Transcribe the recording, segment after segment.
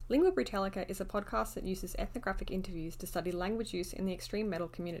Lingüa Brütallica is a podcast that uses ethnographic interviews to study language use in the extreme metal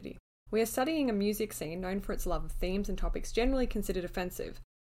community. We are studying a music scene known for its love of themes and topics generally considered offensive,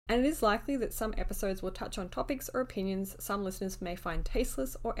 and it is likely that some episodes will touch on topics or opinions some listeners may find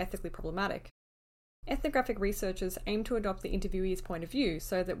tasteless or ethically problematic. Ethnographic researchers aim to adopt the interviewee's point of view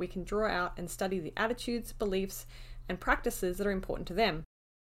so that we can draw out and study the attitudes, beliefs, and practices that are important to them.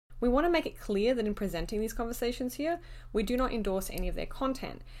 We want to make it clear that in presenting these conversations here, we do not endorse any of their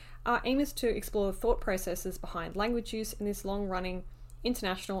content. Our aim is to explore the thought processes behind language use in this long-running,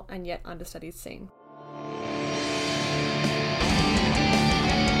 international, and yet understudied scene.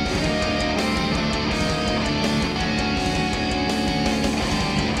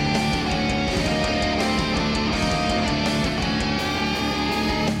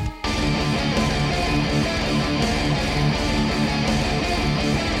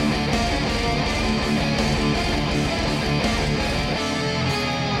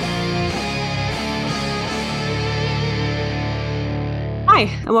 Hi,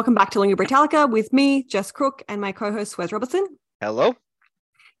 and welcome back to Lingüa Brütallica with me, Jess Crook, and my co-host, Wes Robertson. Hello.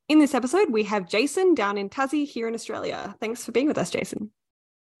 In this episode, we have Jason down in Tassie here in Australia. Thanks for being with us, Jason.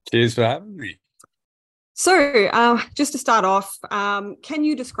 Cheers for having me. So, just to start off, can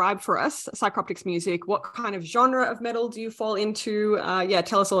you describe for us Psycroptic's music? What kind of genre of metal do you fall into?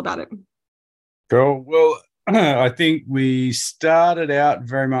 Tell us all about it. Cool. Well, I think we started out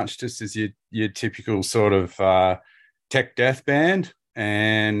very much just as your typical sort of tech death band.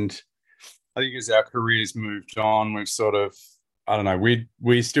 And I think as our careers moved on, we've sort of, I don't know,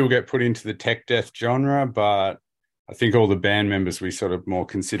 we still get put into the tech death genre, but I think all the band members, we sort of more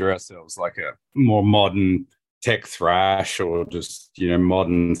consider ourselves like a more modern tech thrash or just,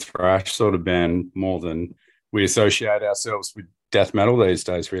 modern thrash sort of band more than we associate ourselves with death metal these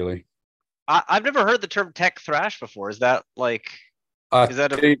days, really. I've never heard the term tech thrash before. Is that like,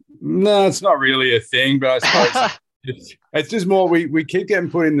 No, it's not really a thing, but I suppose it's just more we keep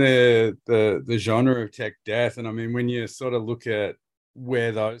getting put in the genre of tech death. And I mean, when you sort of look at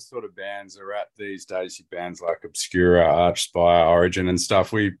where those sort of bands are at these days, bands like Obscura, Archspire, Origin and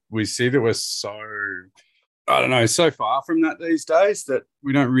stuff, we see that we're so far from that these days that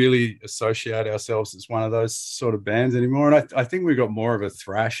we don't really associate ourselves as one of those sort of bands anymore. And I think we've got more of a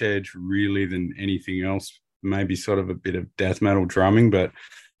thrash edge really than anything else, maybe sort of a bit of death metal drumming, but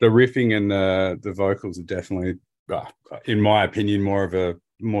the riffing and the vocals are definitely, in my opinion, more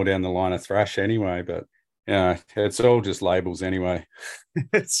down the line of thrash anyway. But yeah, it's all just labels anyway.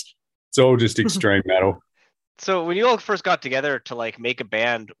 it's all just extreme metal. So when you all first got together to like make a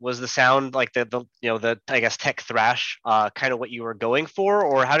band, was the sound like the I guess tech thrash kind of what you were going for,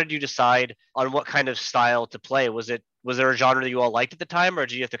 or how did you decide on what kind of style to play? Was there a genre that you all liked at the time, or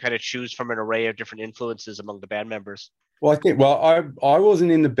did you have to kind of choose from an array of different influences among the band members? Well, I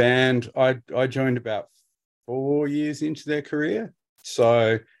wasn't in the band. I joined about 4 years into their career.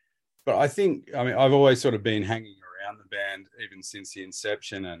 So, but I think, I've always sort of been hanging around the band even since the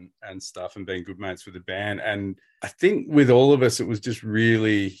inception and stuff, and being good mates with the band. And I think with all of us, it was just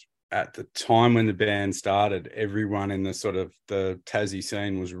really at the time when the band started, everyone in the sort of the Tassie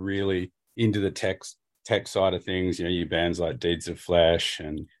scene was really into the tech side of things. Your bands like Deeds of Flesh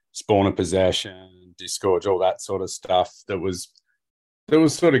and Spawn of Possession, Disgorge, all that sort of stuff that was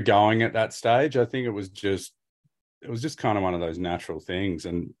sort of going at that stage. I think it was just kind of one of those natural things.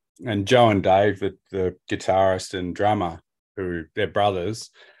 And Joe and Dave, the guitarist and drummer, who they're brothers,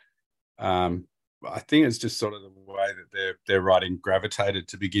 I think it's just sort of the way that their writing gravitated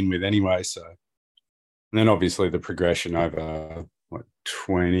to begin with anyway. So, and then obviously the progression over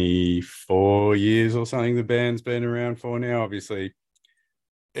 24 years or something the band's been around for now, obviously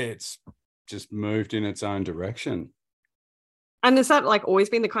it's just moved in its own direction. And has that always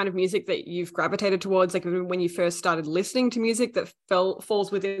been the kind of music that you've gravitated towards, when you first started listening to music that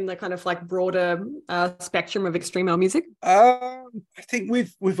falls within the kind of broader spectrum of extreme metal music? I think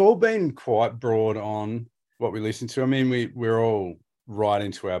we've all been quite broad on what we listen to. We're all right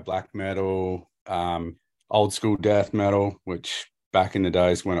into our black metal, old school death metal, which back in the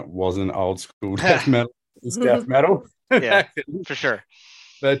days when it wasn't old school death metal, it was death metal. Yeah, for sure.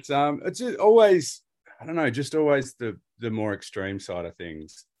 But it's just always, I don't know, just always the more extreme side of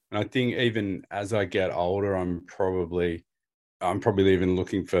things. And I think even as I get older, I'm probably even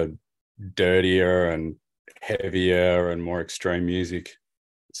looking for dirtier and heavier and more extreme music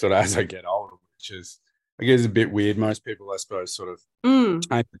sort of as I get older, which is, I guess, a bit weird. Most people, I suppose, sort of change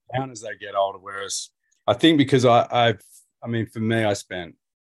it down as they get older. Whereas I think because for me, I spent,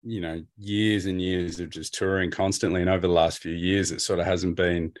 years and years of just touring constantly. And over the last few years, it sort of hasn't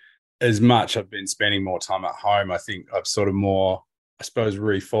been as much. I've been spending more time at home. I think I've sort of more I suppose,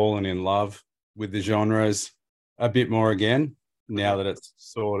 re-fallen in love with the genres a bit more again now that it's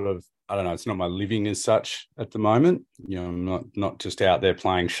sort of, I don't know, it's not my living as such at the moment. I'm not just out there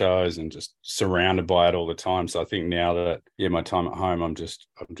playing shows and just surrounded by it all the time. So I think now that my time at home, I'm just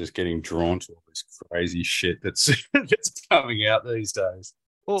getting drawn to all this crazy shit that's that's coming out these days.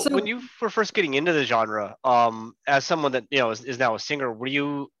 Well, when you were first getting into the genre, as someone that is now a singer, were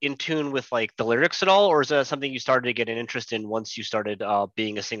you in tune with like the lyrics at all, or is that something you started to get an interest in once you started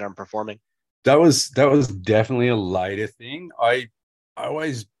being a singer and performing? That was definitely a later thing. I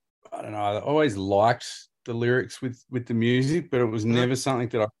always, I don't know, I always liked the lyrics with the music, but it was never something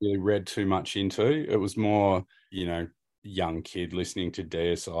that I really read too much into. It was more, young kid listening to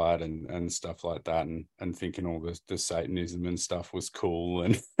Deicide and stuff like that, and thinking all the Satanism and stuff was cool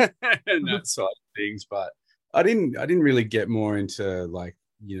and and that side of things. But I didn't really get more into like,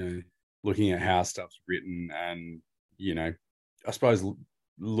 looking at how stuff's written and, I suppose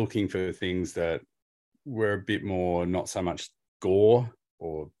looking for things that were a bit more, not so much gore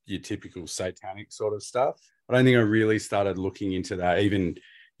or your typical satanic sort of stuff. I don't think I really started looking into that even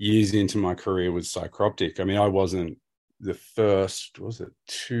years into my career with Psycroptic. I mean, I wasn't the first, was it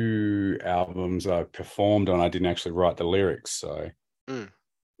 2 albums I performed on, I didn't actually write the lyrics. So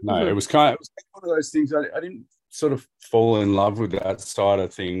no, it was kind of one of those things. I didn't sort of fall in love with that side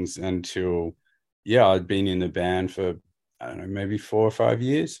of things until, I'd been in the band for, I don't know, maybe 4 or 5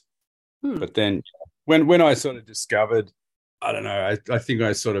 years. But then when I sort of discovered, I don't know, I think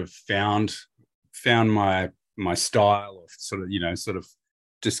I sort of found my style, of sort of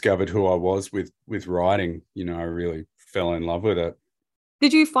discovered who I was with writing. I really fell in love with it.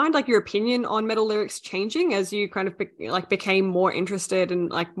 Did you find like your opinion on metal lyrics changing as you kind of became more interested and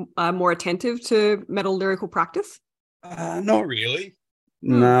like more attentive to metal lyrical practice? Not really.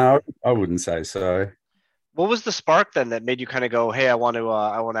 No, I wouldn't say so. What was the spark then that made you kind of go, hey, I want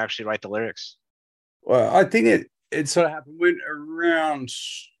to actually write the lyrics? Well, I think it sort of happened when around,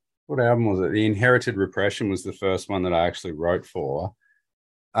 what album was it? The Inherited Repression was the first one that I actually wrote for.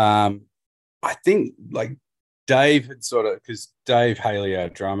 I think like Dave had because Dave Haley, our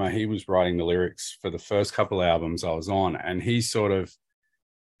drummer, he was writing the lyrics for the first couple albums I was on, and he sort of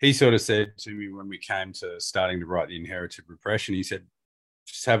said to me when we came to starting to write the Inherited Repression, he said,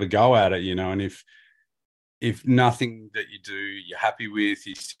 just have a go at it, and if nothing that you do you're happy with,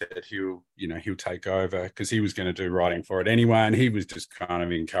 he said he'll take over, because he was going to do writing for it anyway, and he was just kind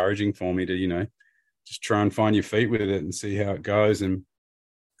of encouraging for me to, just try and find your feet with it and see how it goes. And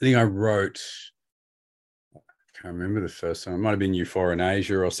I think I wrote, I can't remember the first time, it might have been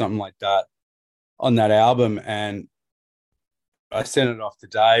Euphorinasia or something like that on that album, and I sent it off to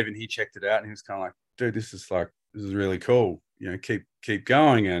Dave and he checked it out and he was kind of like, dude, this is really cool, keep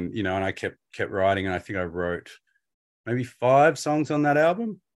going. And and I kept writing, and I think I wrote maybe 5 songs on that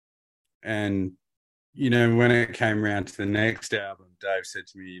album. And when it came around to the next album, Dave said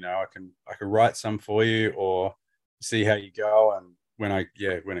to me, I can write some for you or see how you go. And when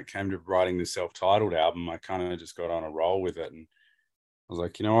it came to writing the self-titled album, I kind of just got on a roll with it, and I was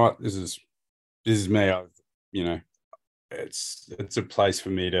like, you know what, this is me. I've it's a place for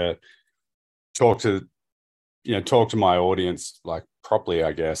me to talk to my audience like properly,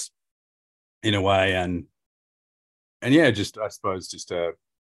 I guess, in a way. And just, I suppose,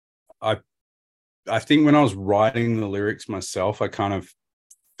 I think when I was writing the lyrics myself, I kind of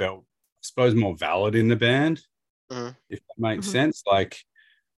felt, I suppose, more valid in the band, if that makes sense. Like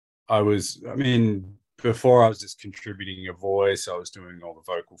before I was just contributing a voice, I was doing all the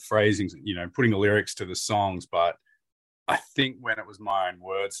vocal phrasings, putting the lyrics to the songs. But I think when it was my own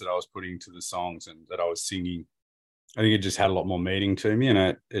words that I was putting to the songs and that I was singing, I think it just had a lot more meaning to me,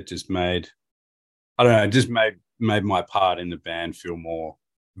 and it just made, I don't know, it just made my part in the band feel more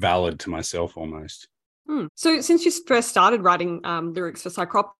valid to myself almost. So since you first started writing lyrics for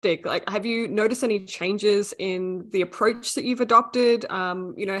Psycroptic, like, have you noticed any changes in the approach that you've adopted?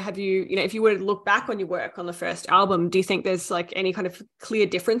 Have you, if you were to look back on your work on the first album, do you think there's like any kind of clear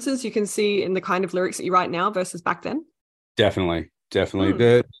differences you can see in the kind of lyrics that you write now versus back then? Definitely.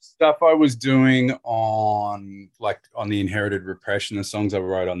 The stuff I was doing on the Inherited Repression, the songs I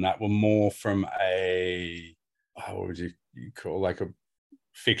wrote on that were more from a, what would you call, like a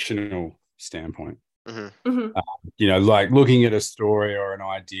fictional standpoint. Like looking at a story or an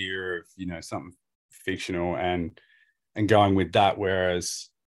idea of, something fictional and going with that. Whereas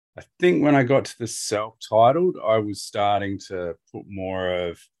I think when I got to the self-titled, I was starting to put more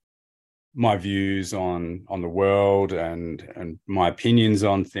of my views on the world and my opinions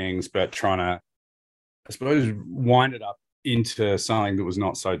on things, but trying to, I suppose, wind it up into something that was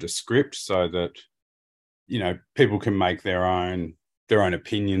not so descript, so that people can make their own their own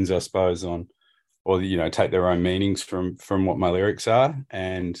opinions, I suppose, on, or take their own meanings from what my lyrics are.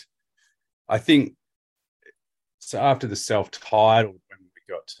 And I think so after the self-titled, when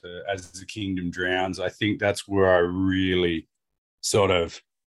we got to As the Kingdom Drowns, I think that's where I really sort of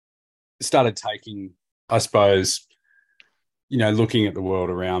started taking, I suppose, looking at the world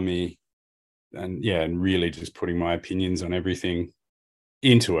around me and really just putting my opinions on everything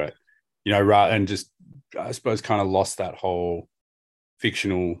into it, and just, I suppose, kind of lost that whole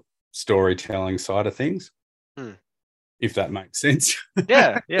fictional storytelling side of things, if that makes sense.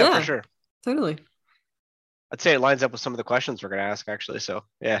 Yeah, for sure. Totally. I'd say it lines up with some of the questions we're going to ask, actually. So,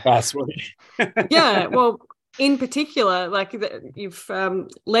 yeah. Oh, sweet. Yeah, well, in particular, like you've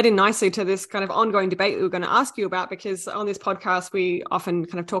led in nicely to this kind of ongoing debate that we're going to ask you about, because on this podcast, we often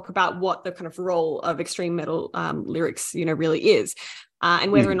kind of talk about what the kind of role of extreme metal lyrics, really is.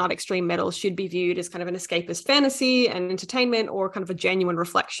 And whether or not extreme metal should be viewed as kind of an escapist fantasy and entertainment, or kind of a genuine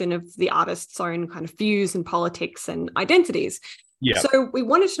reflection of the artist's own kind of views and politics and identities. Yeah. So we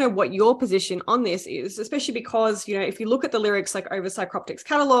wanted to know what your position on this is, especially because, if you look at the lyrics like over Psycroptic's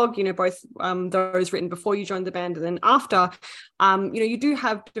catalogue, both those written before you joined the band and then after, you do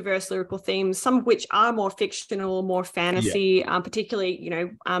have diverse lyrical themes, some of which are more fictional, more fantasy, particularly,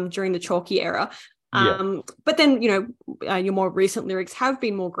 during the Chalky era. But then, your more recent lyrics have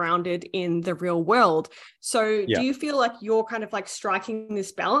been more grounded in the real world. So do you feel like you're kind of like striking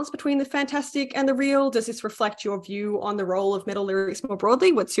this balance between the fantastic and the real? Does this reflect your view on the role of metal lyrics more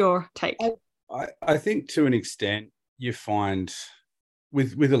broadly? What's your take? I think to an extent you find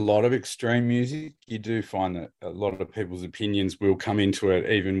with a lot of extreme music, you do find that a lot of people's opinions will come into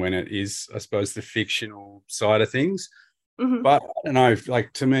it, even when it is, I suppose, the fictional side of things. But I don't know,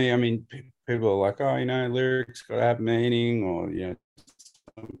 like, to me, I mean, people are like, oh, lyrics got to have meaning, or,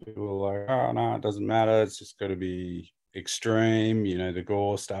 some people are like, oh, no, it doesn't matter. It's just got to be extreme, the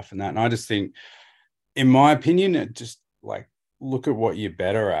gore stuff and that. And I just think, in my opinion, it just, like, look at what you're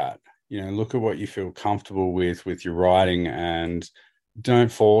better at, look at what you feel comfortable with your writing, and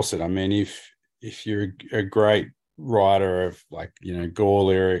don't force it. I mean, if you're a great writer of, like, gore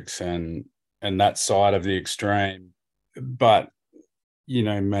lyrics and that side of the extreme, but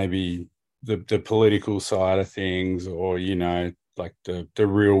maybe the political side of things, or like the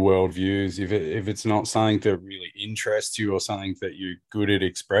real world views, if it's not something that really interests you or something that you're good at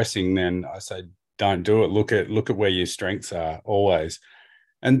expressing, then I say don't do it. Look at where your strengths are always,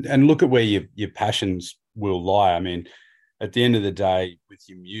 and look at where your passions will lie. I mean, at the end of the day, with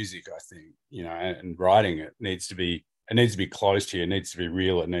your music, I think, and writing, it needs to be close to you, it needs to be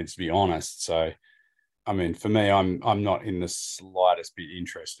real, it needs to be honest. So I mean, for me, I'm not in the slightest bit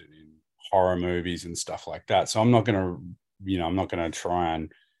interested in horror movies and stuff like that. So I'm not going to try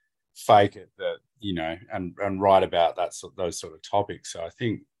and fake it that, and write about those sort of topics. So I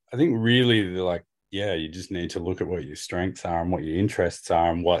think really, they're like, you just need to look at what your strengths are and what your interests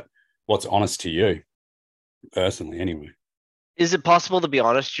are and what's honest to you, personally, anyway. Is it possible to be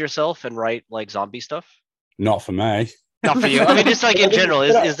honest to yourself and write like zombie stuff? Not for me. Not for you. I mean, just like in general,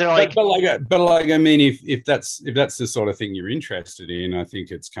 is there like? But I mean, if that's the sort of thing you're interested in, I think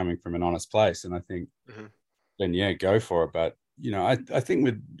it's coming from an honest place, and I think then go for it. But I think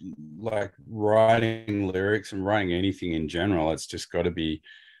with, like, writing lyrics and writing anything in general, it's got to be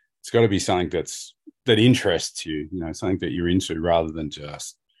something that interests you, something that you're into, rather than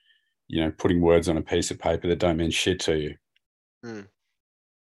just putting words on a piece of paper that don't mean shit to you.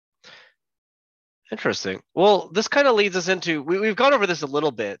 Interesting. Well, this kind of leads us into, we've gone over this a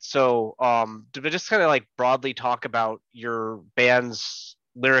little bit. So to just kind of like broadly talk about your band's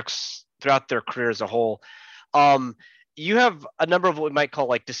lyrics throughout their career as a whole. You have a number of what we might call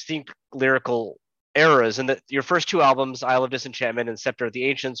like distinct lyrical eras, and that your first two albums, Isle of Disenchantment and Scepter of the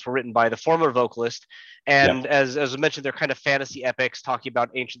Ancients, were written by the former vocalist. And as I mentioned, they're kind of fantasy epics talking about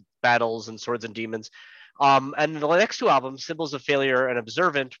ancient battles and swords and demons. And the next two albums, Symbols of Failure and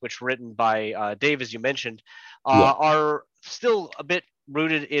Observant, which were written by Dave, as you mentioned, are still a bit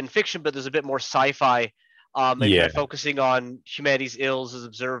rooted in fiction, but there's a bit more sci-fi, and kind of focusing on humanity's ills as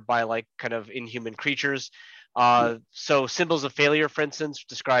observed by like kind of inhuman creatures. So Symbols of Failure, for instance,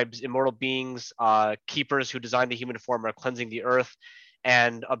 describes immortal beings, keepers who design the human form are cleansing the earth.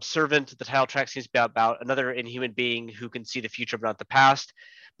 And Observant, the title track, seems to be about another inhuman being who can see the future but not the past.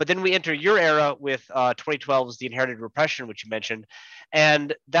 But then we enter your era with 2012's The Inherited Repression, which you mentioned.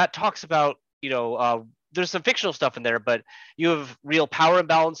 And that talks about, there's some fictional stuff in there, but you have real power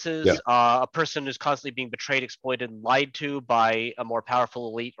imbalances, a person who's constantly being betrayed, exploited, and lied to by a more powerful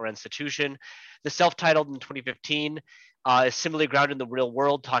elite or institution. The self-titled in 2015 is similarly grounded in the real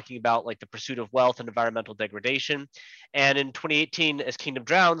world, talking about like the pursuit of wealth and environmental degradation. And in 2018, as Kingdom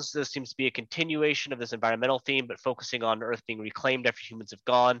Drowns, this seems to be a continuation of this environmental theme, but focusing on Earth being reclaimed after humans have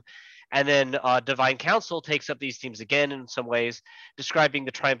gone. And then Divine Council takes up these themes again in some ways, describing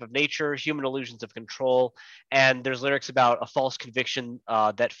the triumph of nature, human illusions of control, and there's lyrics about a false conviction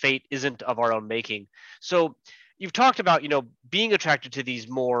that fate isn't of our own making. So you've talked about, being attracted to these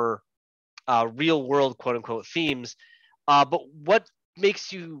more real world, quote unquote, themes. But what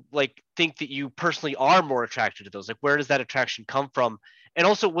makes you like think that you personally are more attracted to those? Like, where does that attraction come from? And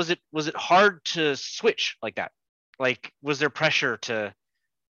also, was it hard to switch like that? Like, was there pressure to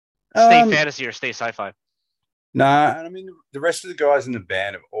stay fantasy or stay sci-fi? Nah, and I mean the rest of the guys in the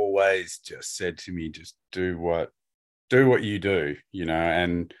band have always just said to me, just do what you do,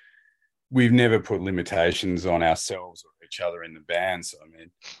 and we've never put limitations on ourselves or each other in the band. So I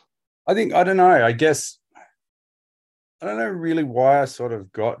mean, I don't know, I guess I don't know really why I sort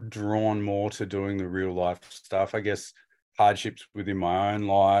of got drawn more to doing the real life stuff. I guess hardships within my own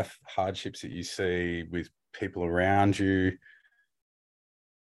life, hardships that you see with people around you.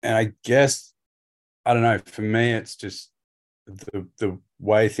 And I guess, I don't know, for me, it's just the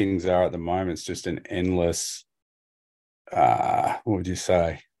way things are at the moment. It's just an endless, what would you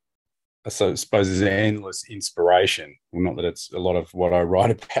say? I suppose there's an endless inspiration. Well, not that it's a lot of what I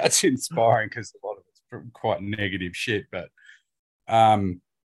write about's inspiring, because a lot of it's quite negative shit. But I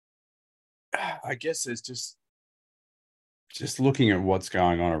guess it's just looking at what's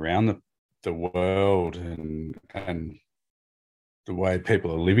going on around the world and the way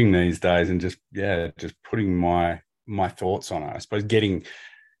people are living these days, and just putting my thoughts on it. I suppose a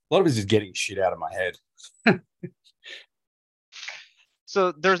lot of it is just getting shit out of my head.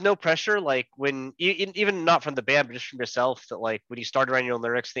 So there's no pressure, like when even not from the band, but just from yourself, that like when you started writing your own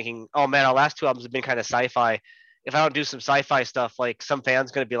lyrics, thinking, oh man, our last two albums have been kind of sci-fi. If I don't do some sci-fi stuff, like some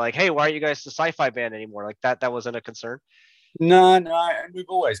fans going to be like, hey, why aren't you guys the sci-fi band anymore? Like that wasn't a concern. No, and we've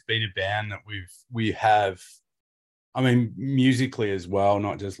always been a band that we have. I mean, musically as well,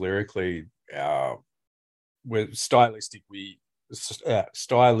 not just lyrically. We're stylistically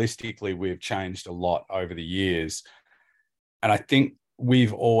we've changed a lot over the years, and I think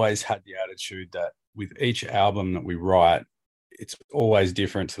we've always had the attitude that with each album that we write, it's always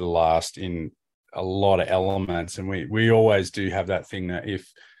different to the last in a lot of elements, and we always do have that thing that if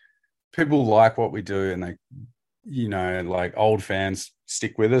people like what we do and they, like old fans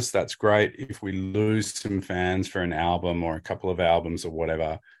stick with us, that's great. If we lose some fans for an album or a couple of albums or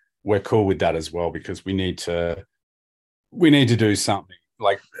whatever, we're cool with that as well, because we need to do something.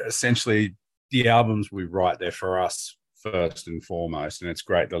 Like, essentially, the albums we write, they're for us first and foremost, and it's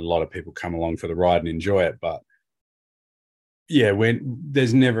great that a lot of people come along for the ride and enjoy it. But yeah,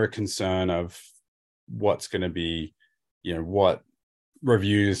 there's never a concern of what's going to be, what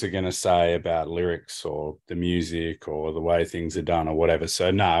reviews are going to say about lyrics or the music or the way things are done or whatever. So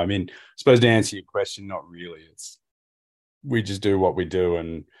no, I mean, I suppose to answer your question, not really. We just do what we do,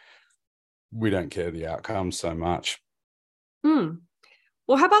 and we don't care the outcome so much.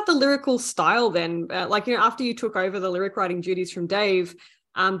 Well, how about the lyrical style then? After you took over the lyric writing duties from Dave,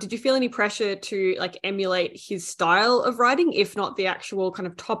 did you feel any pressure to like emulate his style of writing, if not the actual kind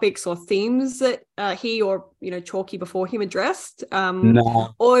of topics or themes that he or Chalky before him addressed?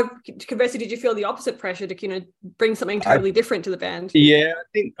 No. Or conversely, did you feel the opposite pressure to bring something totally different to the band? Yeah,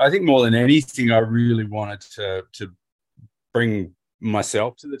 I think more than anything, I really wanted to bring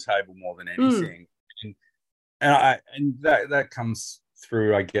myself to the table more than anything, and that comes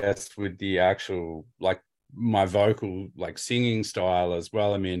through, I guess, with the actual, like, my vocal, like, singing style as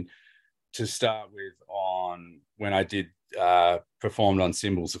well. I mean, to start with, when I did performed on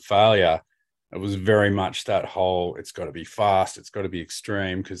Symbols of Failure, it was very much that whole, it's got to be fast, it's got to be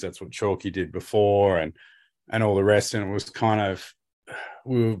extreme, because that's what Chalky did before, and all the rest. And it was kind of,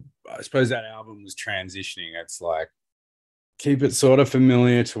 I suppose that album was transitioning. It's like, keep it sort of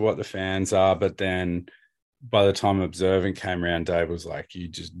familiar to what the fans are, but then by the time Observant came around, Dave was like, you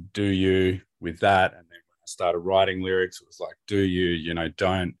just do you with that. And then when I started writing lyrics, it was like, do you,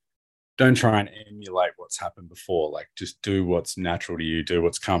 don't try and emulate what's happened before. Like, just do what's natural to you, do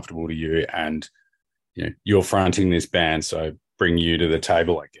what's comfortable to you. And, you're fronting this band, so bring you to the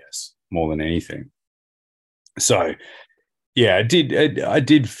table, I guess, more than anything. So, yeah, I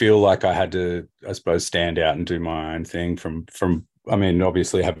did feel like I had to, I suppose, stand out and do my own thing from, I mean,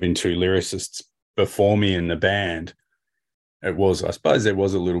 obviously having two lyricists before me in the band, I suppose there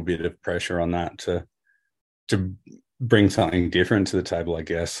was a little bit of pressure on that to bring something different to the table, I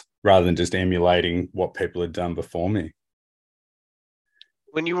guess, rather than just emulating what people had done before me.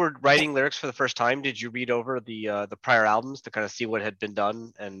 When you were writing lyrics for the first time, did you read over the prior albums to kind of see what had been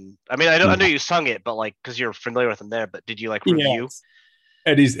done? And I mean, I know you sung it, but like because you're familiar with them there, but did you like review?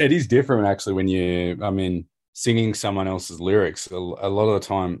 It is different actually when singing someone else's lyrics a lot of the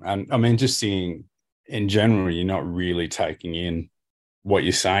time, and I mean just singing in general, you're not really taking in what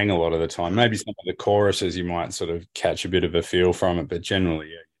you're saying a lot of the time. Maybe some of the choruses you might sort of catch a bit of a feel from it, but generally,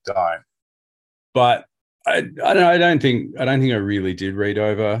 yeah, you don't. But I don't know. I don't think I really did read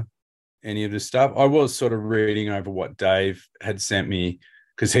over any of the stuff. I was sort of reading over what Dave had sent me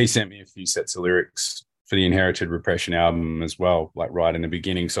because he sent me a few sets of lyrics for the Inherited Repression album as well, like right in the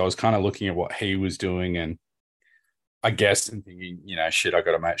beginning. So I was kind of looking at what he was doing and I guess and thinking, shit, I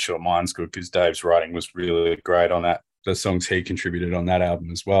got to make sure mine's good because Dave's writing was really great on that. The songs he contributed on that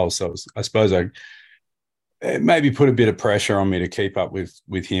album as well. So I suppose it maybe put a bit of pressure on me to keep up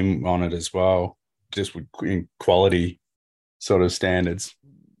with him on it as well, just with quality sort of standards.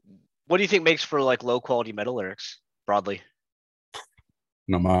 What do you think makes for like low quality metal lyrics broadly?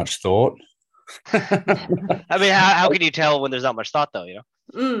 Not much thought. I mean, how can you tell when there's not much thought though?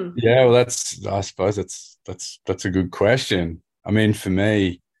 Yeah, well, I suppose that's a good question. I mean, for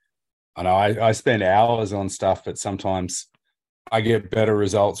me, I know I spend hours on stuff, but sometimes I get better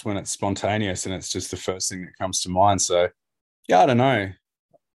results when it's spontaneous and it's just the first thing that comes to mind. So, yeah, I don't know.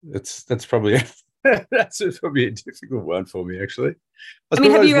 That's probably that's probably a difficult one for me, actually. I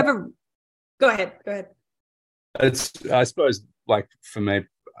mean, have you ever? Go ahead. I suppose, like for me,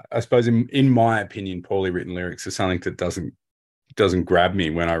 I suppose in my opinion, poorly written lyrics are something that doesn't grab me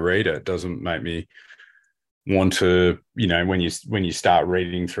when I read it. It doesn't make me want to, when you start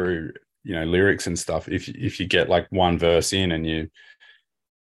reading through, lyrics and stuff. If you get like one verse in and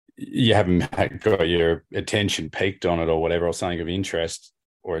you haven't got your attention peaked on it or whatever, or something of interest,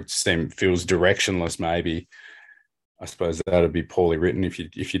 or it feels directionless, maybe. I suppose that would be poorly written if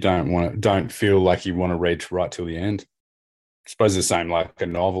you don't feel like you want to read right till the end. I suppose the same like a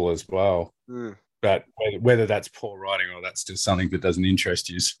novel as well. But whether that's poor writing or that's just something that doesn't interest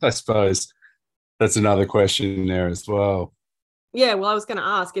you, I suppose that's another question there as well. Yeah, well, I was going to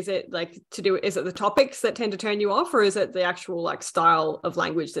ask, is it the topics that tend to turn you off, or is it the actual like style of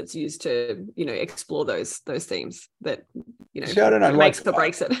language that's used to, explore those themes that, I don't know, makes or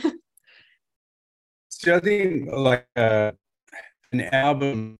breaks it? So I think like an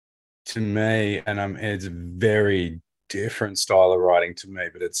album to me, and it's a very different style of writing to me,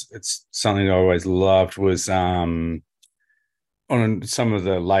 but it's something I always loved was on some of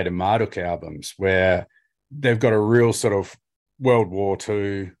the later Marduk albums where they've got a real sort of World War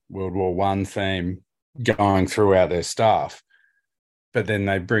II, World War One theme going throughout their stuff, but then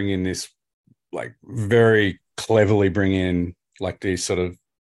they bring in this like very cleverly bring in like these sort of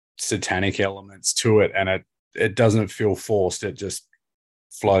satanic elements to it, and it doesn't feel forced. It just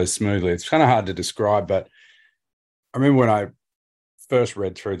flows smoothly. It's kind of hard to describe, but I remember when I first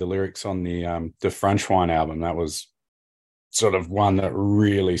read through the lyrics on the French Wine album, that was sort of one that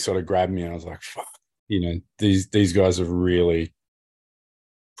really sort of grabbed me. And I was like, fuck, these guys have really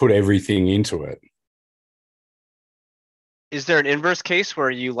put everything into it. Is there an inverse case where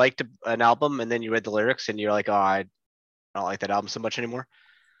you liked an album and then you read the lyrics and you're like, oh, I don't like that album so much anymore?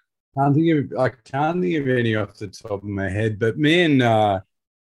 I can't think of any off the top of my head, but me and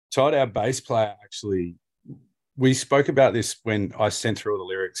Todd, our bass player, actually, we spoke about this when I sent through all the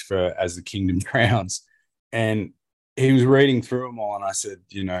lyrics for As the Kingdom Drowns, and he was reading through them all, and I said,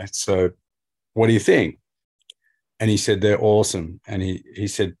 so what do you think? And he said, they're awesome. And he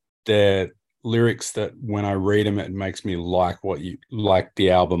said, they're lyrics that when I read them, it makes me like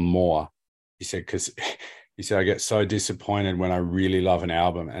the album more. He said, because he said, I get so disappointed when I really love an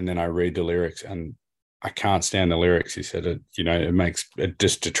album and then I read the lyrics and I can't stand the lyrics. He said, it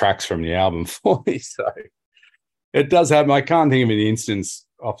just detracts from the album for me. So it does happen. I can't think of an instance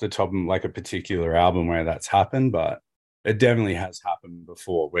off the top of like a particular album where that's happened, but it definitely has happened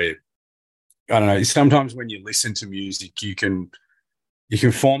before where, I don't know, sometimes when you listen to music, you can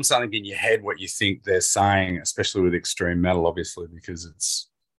form something in your head what you think they're saying, especially with extreme metal, obviously, because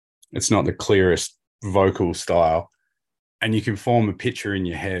it's not the clearest vocal style. And you can form a picture in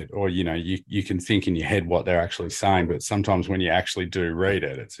your head, or, you can think in your head what they're actually saying. But sometimes when you actually do read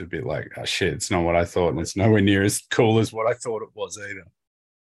it, it's a bit like, oh, shit, it's not what I thought. And it's nowhere near as cool as what I thought it was either.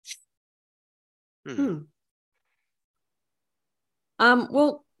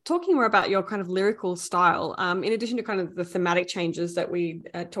 Well, talking more about your kind of lyrical style, in addition to kind of the thematic changes that we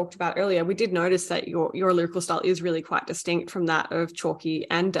talked about earlier, we did notice that your lyrical style is really quite distinct from that of Chalky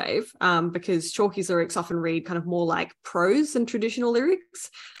and Dave, because Chalky's lyrics often read kind of more like prose than traditional lyrics.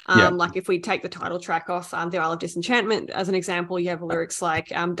 Like if we take the title track off The Isle of Disenchantment as an example, you have lyrics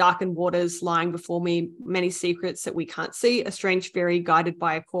like darkened waters lying before me, many secrets that we can't see, a strange fairy guided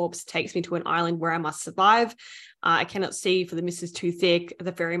by a corpse takes me to an island where I must survive. I cannot see for the mist is too thick,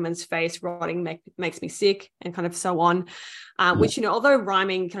 the ferryman's face rotting makes me sick, and kind of so on, which, although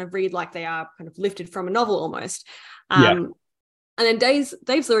rhyming kind of read like they are kind of lifted from a novel almost. And then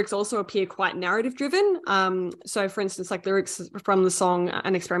Dave's lyrics also appear quite narrative driven. So for instance, like lyrics from the song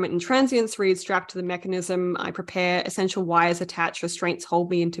An Experiment in Transience read, strapped to the mechanism, I prepare, essential wires attach, restraints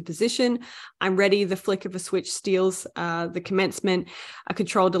hold me into position. I'm ready, the flick of a switch steals the commencement. A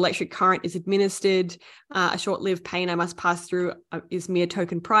controlled electric current is administered. A short-lived pain I must pass through is mere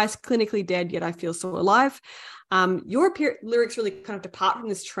token price. Clinically dead, yet I feel so alive. Your lyrics really kind of depart from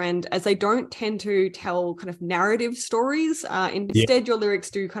this trend, as they don't tend to tell kind of narrative stories. Instead, your lyrics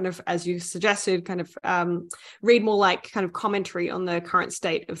do kind of, as you suggested, kind of read more like kind of commentary on the current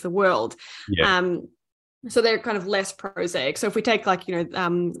state of the world. So they're kind of less prosaic. So if we take like,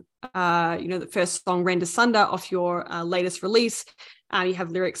 the first song, Rend Asunder, off your latest release, you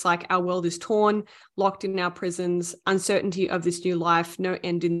have lyrics like, our world is torn, locked in our prisons, uncertainty of this new life, no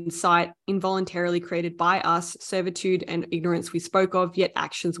end in sight, involuntarily created by us, servitude and ignorance we spoke of, yet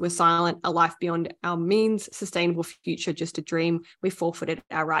actions were silent, a life beyond our means, sustainable future, just a dream, we forfeited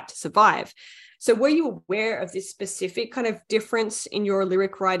our right to survive. So were you aware of this specific kind of difference in your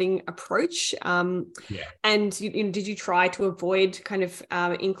lyric writing approach? And did you try to avoid kind of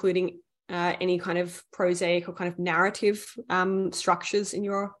including any kind of prosaic or kind of narrative structures in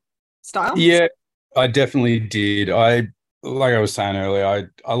your style? Yeah, I definitely did. Like I was saying earlier,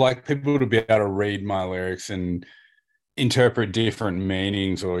 I like people to be able to read my lyrics and interpret different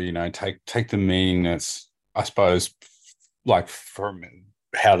meanings, or take the meaning that's, I suppose, like from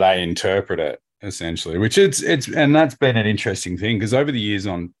how they interpret it, essentially. Which it's and that's been an interesting thing, because over the years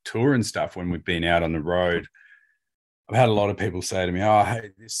on tour and stuff, when we've been out on the road, I've had a lot of people say to me, "Oh, hey,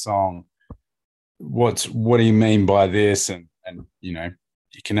 this song, what do you mean by this?" And you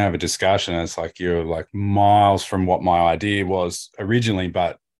can have a discussion. It's like you're like miles from what my idea was originally,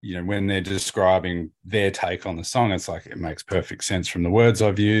 but when they're describing their take on the song, it's like it makes perfect sense from the words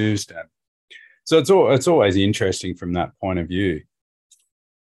I've used, and so it's always interesting from that point of view.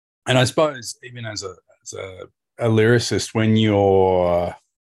 And I suppose even as a lyricist, when you're,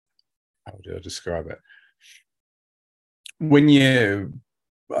 how do I describe it? When you're,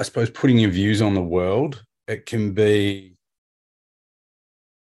 I suppose, putting your views on the world, it can be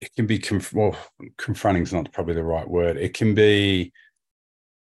confronting is not probably the right word. It can be,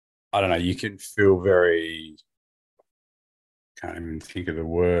 I don't know, you can feel very, can't even think of the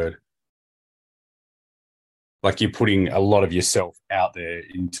word, like you're putting a lot of yourself out there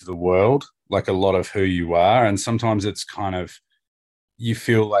into the world, like a lot of who you are. And sometimes it's kind of, you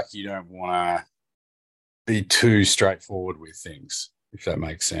feel like you don't want to be too straightforward with things, if that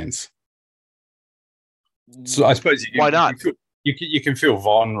makes sense. So I suppose why not? You can feel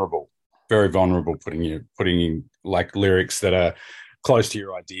vulnerable, very vulnerable, putting in like lyrics that are close to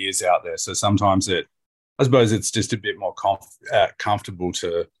your ideas out there. So sometimes I suppose it's just a bit more comfortable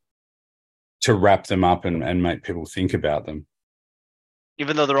to wrap them up and make people think about them.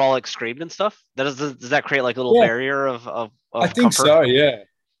 Even though they're all like screamed and stuff? Does that create like a little barrier of I think comfort? so, yeah.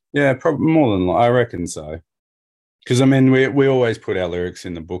 Yeah, probably more than, I reckon so. Because, I mean, we always put our lyrics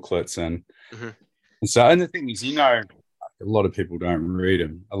in the booklets and so, and the thing is, a lot of people don't read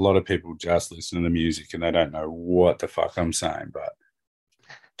them. A lot of people just listen to the music and they don't know what the fuck I'm saying. But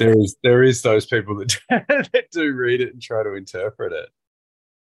there is those people that, that do read it and try to interpret it.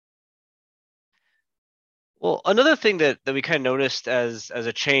 Well, another thing that we kind of noticed as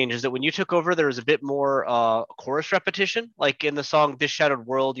a change is that when you took over, there was a bit more chorus repetition. Like in the song "This Shattered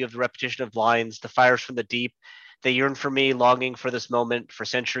World," you have the repetition of lines: "The fires from the deep, they yearn for me, longing for this moment for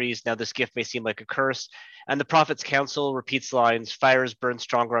centuries. Now this gift may seem like a curse." And the Prophet's Counsel repeats lines: "Fires burn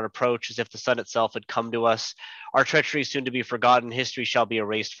stronger on approach, as if the sun itself had come to us. Our treachery is soon to be forgotten. History shall be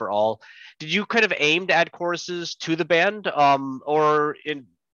erased for all." Did you kind of aim to add choruses to the band, or in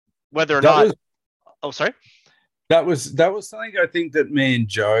whether or not? Oh, sorry. That was something I think that me and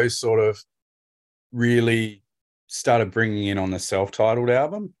Joe sort of really started bringing in on the self-titled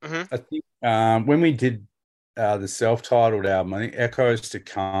album. I think when we did the self-titled album, I think "Echoes to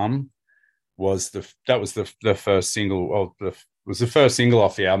Come" was the first single. Well, was the first single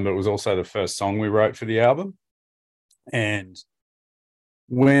off the album, but it was also the first song we wrote for the album. And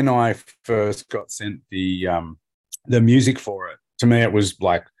when I first got sent the music for it, to me it was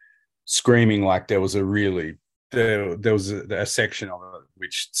like screaming, like there was a section of it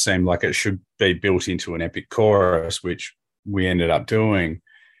which seemed like it should be built into an epic chorus, which we ended up doing.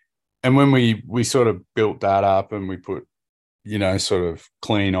 And when we sort of built that up and we put, sort of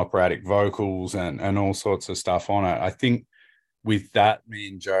clean operatic vocals and all sorts of stuff on it, I think with that, me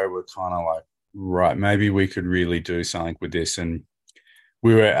and Joe were kind of like, right, maybe we could really do something with this. And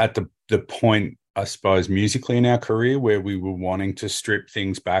we were at the point, I suppose, musically in our career where we were wanting to strip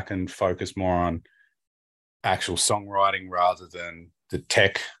things back and focus more on actual songwriting rather than the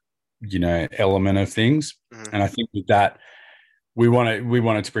tech, element of things. Mm-hmm. And I think with that, we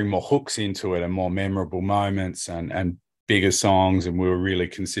wanted to bring more hooks into it and more memorable moments and bigger songs. And we were really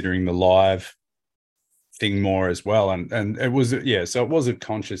considering the live thing more as well. And it was, so it was a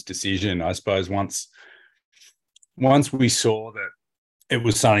conscious decision, I suppose, once we saw that it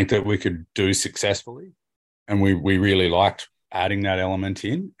was something that we could do successfully and we really liked adding that element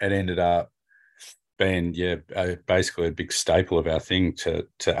in. It ended up being, basically a big staple of our thing to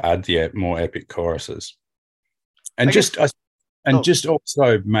add the more epic choruses. And just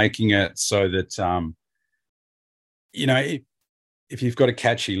also making it so that, if you've got a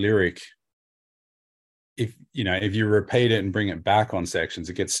catchy lyric, if you repeat it and bring it back on sections,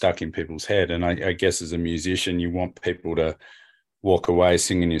 it gets stuck in people's head. And I guess as a musician, you want people to walk away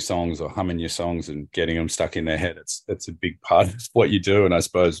singing your songs or humming your songs and getting them stuck in their head. It's a big part of what you do. And I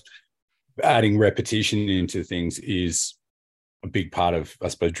suppose adding repetition into things is a big part of, I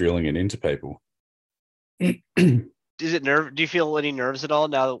suppose, drilling it into people. Do you feel any nerves at all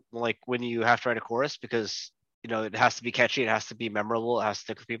now, like when you have to write a chorus? Because, it has to be catchy, it has to be memorable, it has to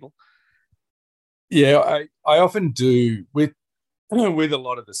stick with people. Yeah, I often do with a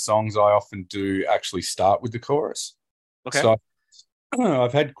lot of the songs. I often do actually start with the chorus. Okay. So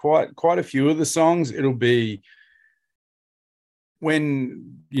I've had quite a few of the songs. It'll be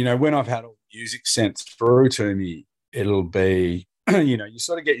when I've had all the music sent through to me, it'll be, you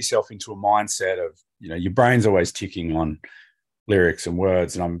sort of get yourself into a mindset of, your brain's always ticking on lyrics and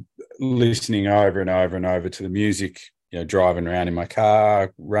words. And I'm listening over and over and over to the music, driving around in my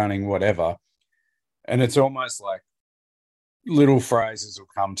car, running, whatever. And it's almost like little phrases will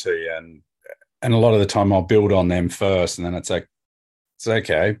come to you. And a lot of the time I'll build on them first. And then it's like, it's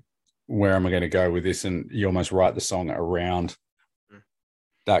okay, where am I going to go with this? And you almost write the song around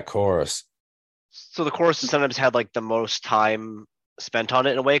that chorus. So the chorus has sometimes had like the most time spent on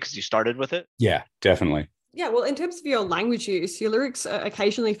it in a way because you started with it? Yeah, definitely. Yeah, well, in terms of your language use, your lyrics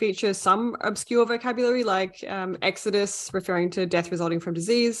occasionally feature some obscure vocabulary like Exodus, referring to death resulting from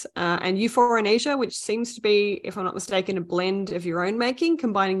disease, and euphorinasia, which seems to be, if I'm not mistaken, a blend of your own making,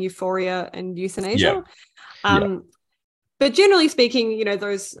 combining euphoria and euthanasia. Yeah. But generally speaking,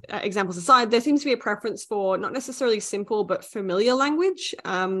 those examples aside, there seems to be a preference for not necessarily simple, but familiar language.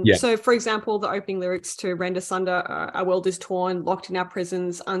 So, for example, the opening lyrics to Rend Asunder, Our World is Torn, Locked in Our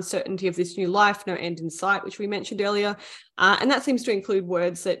Prisons, Uncertainty of This New Life, No End in Sight, which we mentioned earlier. And that seems to include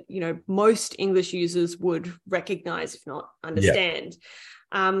words that, most English users would recognize, if not understand.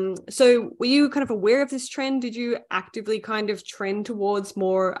 So were you kind of aware of this trend? Did you actively kind of trend towards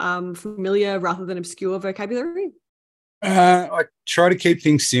more familiar rather than obscure vocabulary? I try to keep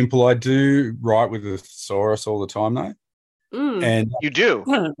things simple. I do write with a thesaurus all the time, though. And you do?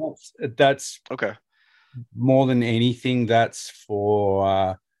 That's okay. More than anything, that's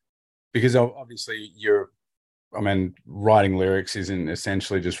for because obviously writing lyrics isn't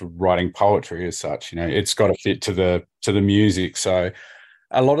essentially just writing poetry as such. It's got to fit to the music. So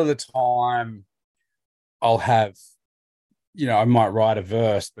a lot of the time, I'll have, I might write a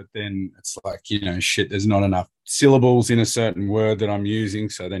verse, but then it's like, there's not enough syllables in a certain word that I'm using.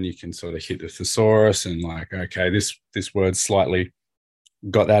 So then you can sort of hit the thesaurus and like, okay, this word's slightly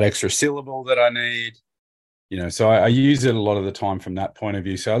got that extra syllable that I need. So I use it a lot of the time from that point of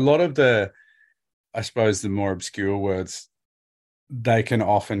view. So a lot of I suppose the more obscure words, they can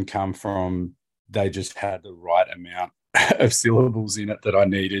often come from, they just had the right amount of syllables in it that I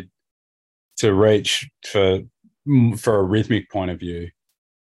needed to reach for a rhythmic point of view.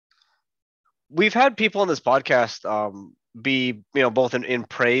 We've had people on this podcast be, both in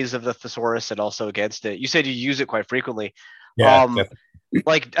praise of the thesaurus and also against it. You said you use it quite frequently. Yeah.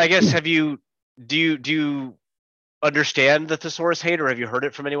 Like, I guess, do you understand the thesaurus hate, or have you heard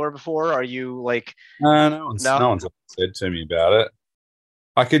it from anywhere before? Are you like, no one's said to me about it.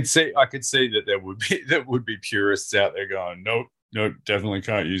 I could see that there would be purists out there going, nope, definitely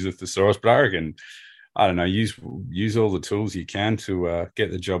can't use a thesaurus. But I reckon, I don't know, use all the tools you can to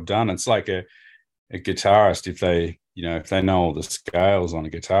get the job done. It's like a guitarist, if they if they know all the scales on a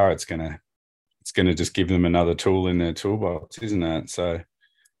guitar, it's gonna just give them another tool in their toolbox, isn't it? So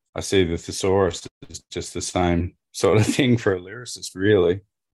I see the thesaurus as just the same sort of thing for a lyricist, really.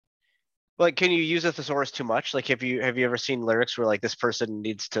 Like, can you use a thesaurus too much? Like, have you ever seen lyrics where like this person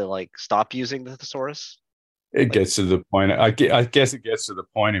needs to like stop using the thesaurus? It gets to the point. I guess it gets to the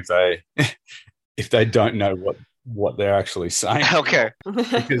point if they if they don't know what they're actually saying. Okay.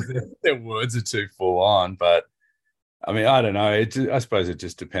 Because their words are too full on. But I mean, I don't know. I suppose it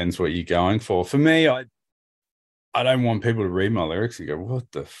just depends what you're going for. For me, I don't want people to read my lyrics and go,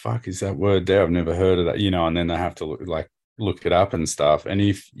 "What the fuck is that word there? I've never heard of that." And then they have to look it up and stuff. And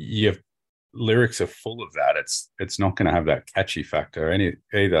if your lyrics are full of that, it's not going to have that catchy factor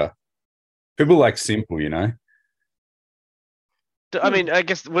either. People like simple. I mean, I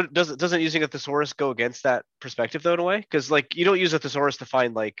guess doesn't using a thesaurus go against that perspective though in a way? Because like you don't use a thesaurus to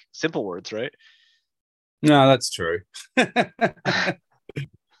find like simple words, right? No, that's true. But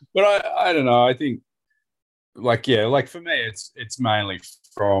I don't know. I think like for me it's mainly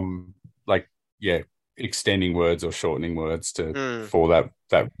from extending words or shortening words for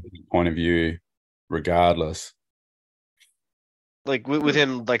that point of view, regardless. Like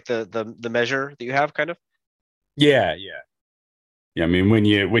within like the measure that you have, kind of. Yeah. I mean, when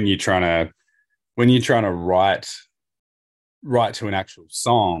you're trying to write to an actual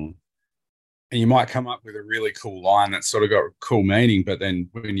song, and you might come up with a really cool line that's sort of got a cool meaning, but then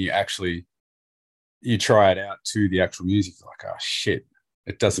when you try it out to the actual music, you're like, oh shit,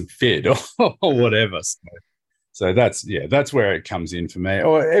 it doesn't fit or whatever. So that's where it comes in for me.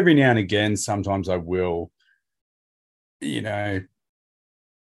 Or every now and again, sometimes I will, I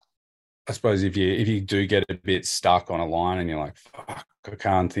suppose if you do get a bit stuck on a line and you're like, fuck, I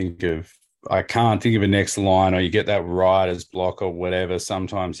can't think of a next line, or you get that writer's block or whatever,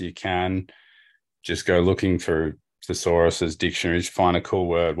 sometimes you can just go looking through thesauruses, dictionaries, find a cool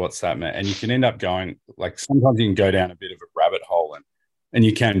word. What's that mean? And you can end up going, like, sometimes you can go down a bit of a rabbit hole and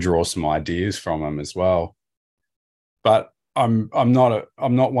you can draw some ideas from them as well. But I'm not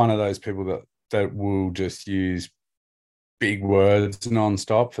one of those people that will just use big words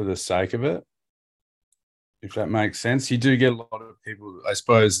nonstop for the sake of it, if that makes sense. You do get a lot of people, I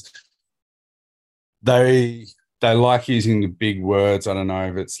suppose, they like using the big words. I don't know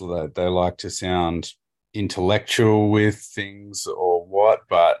if it's that they like to sound intellectual with things or what,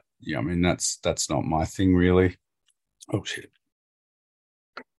 but yeah, I mean that's not my thing really. Oh shit.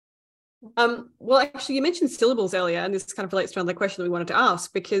 Well, actually, you mentioned syllables earlier, and this kind of relates to another question that we wanted to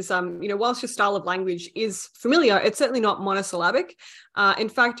ask, because, whilst your style of language is familiar, it's certainly not monosyllabic. In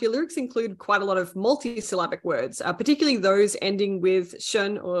fact, your lyrics include quite a lot of multisyllabic words, particularly those ending with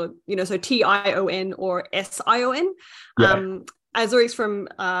shun or, so Tion or Sion. Yeah. As lyrics from,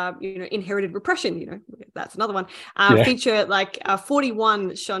 Inherited Repression, that's another one, feature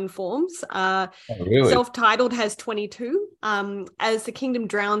 41 shun forms. Really? Self-Titled has 22. As the Kingdom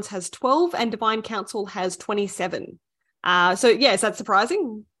Drowns has 12, and Divine Council has 27. So, yeah, is that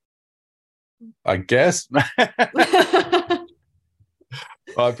surprising? I guess.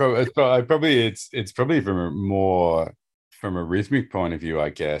 It's probably from a rhythmic point of view, I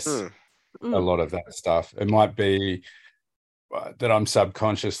guess. A lot of that stuff. It might be that I'm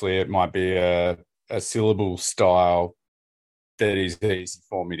subconsciously, it might be a syllable style that is easy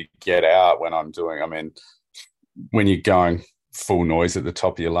for me to get out when I'm doing. I mean, when you're going full noise at the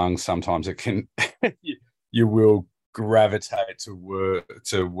top of your lungs, sometimes it can you will gravitate to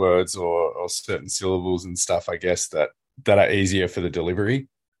words or certain syllables and stuff, I guess, that are easier for the delivery,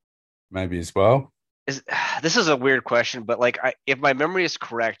 maybe as well. This is a weird question, but if my memory is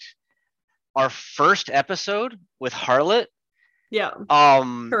correct, our first episode with Harlot. Yeah.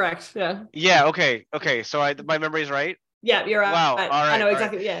 Correct. Yeah. Yeah. Okay. So my memory is right. Yeah, you're right. Wow. All right. I know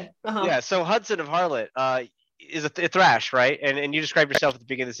exactly. Right. Yeah. Uh-huh. Yeah. So Hudson of Harlot is a thrash, right? And you described yourself at the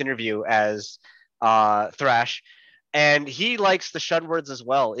beginning of this interview as thrash, and he likes the shun words as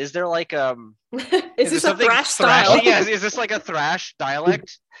well. Is there is this a thrash style? Yeah. Is this like a thrash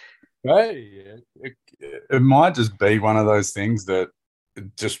dialect? Hey, it might just be one of those things that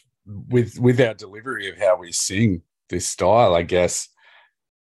just with our delivery of how we sing this style, I guess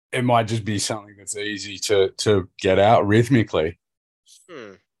it might just be something that's easy to get out rhythmically.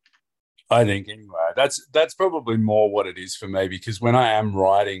 I think anyway. That's probably more what it is for me, because when I am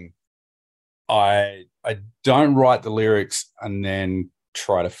writing, I don't write the lyrics and then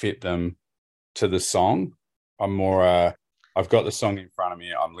try to fit them to the song. I'm more I've got the song in front of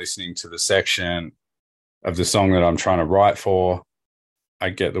me, I'm listening to the section of the song that I'm trying to write for. I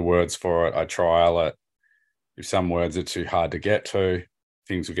get the words for it, I trial it. If some words are too hard to get to,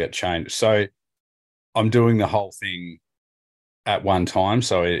 things will get changed. So I'm doing the whole thing at one time.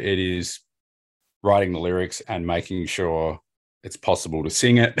 So it is writing the lyrics and making sure it's possible to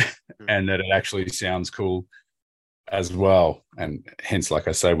sing it and that it actually sounds cool as well. And hence, like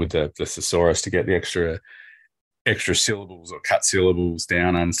I say, with the thesaurus to get the extra syllables or cut syllables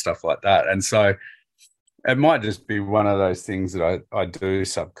down and stuff like that. And so it might just be one of those things that I do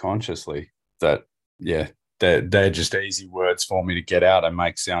subconsciously that, yeah, they're just easy words for me to get out and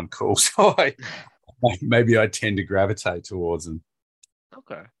make sound cool. So maybe I tend to gravitate towards them.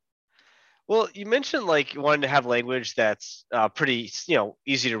 Okay. Well, you mentioned like you wanted to have language that's pretty,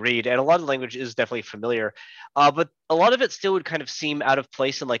 easy to read, and a lot of language is definitely familiar, but a lot of it still would kind of seem out of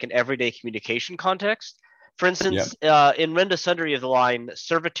place in like an everyday communication context. For instance, in Renda Sundari of the line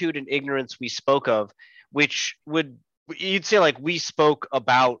 "servitude and ignorance we spoke of," which you'd say like we spoke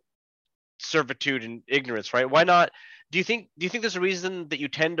about servitude and ignorance, right? Why not? Do you think there's a reason that you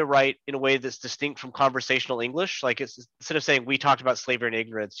tend to write in a way that's distinct from conversational English? Like it's instead of saying we talked about slavery and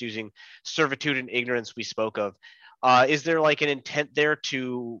ignorance, using servitude and ignorance we spoke of. Is there like an intent there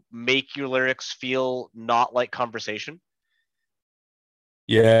to make your lyrics feel not like conversation?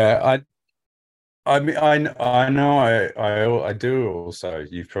 Yeah, I mean, I know I do also.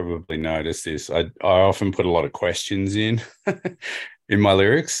 You've probably noticed this. I often put a lot of questions in in my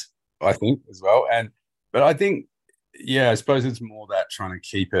lyrics, I think as well. But I think, yeah, I suppose it's more that trying to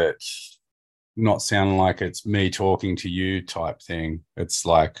keep it not sounding like it's me talking to you type thing. It's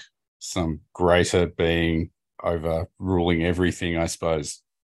like some greater being overruling everything, I suppose,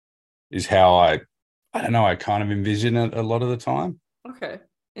 is how I don't know, I kind of envision it a lot of the time. Okay,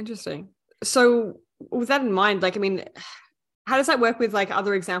 interesting. So with that in mind, like, I mean, how does that work with like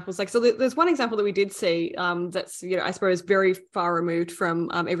other examples? Like, so there's one example that we did see that's, I suppose very far removed from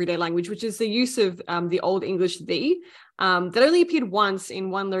everyday language, which is the use of the Old English thee that only appeared once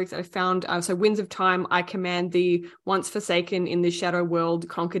in one lyric that I found. So winds of time, I command thee, once forsaken in the shadow world,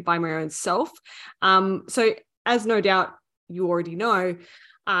 conquered by my own self. So as no doubt you already know,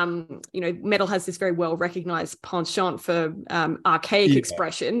 metal has this very well recognized penchant for archaic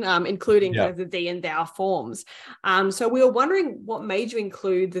expression, including kind of the thee and thou forms. So we were wondering what made you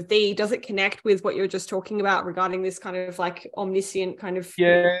include the thee. Does it connect with what you were just talking about regarding this kind of like omniscient kind of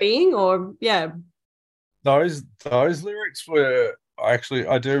being, or Those lyrics were actually,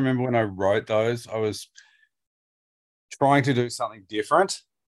 I do remember when I wrote those, I was trying to do something different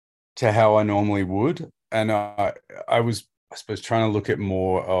to how I normally would. And I was, I suppose, trying to look at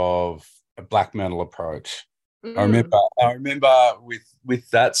more of a black metal approach. I remember with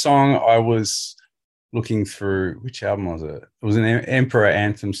that song, I was looking through, which album was it? It was an Emperor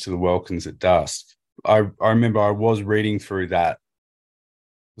Anthems to the Welkins at Dusk. I remember I was reading through that.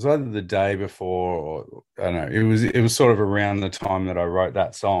 It was either the day before or I don't know. It was sort of around the time that I wrote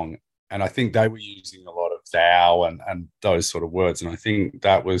that song. And I think they were using a lot of thou and those sort of words. And I think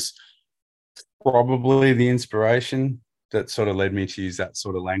that was probably the inspiration that sort of led me to use that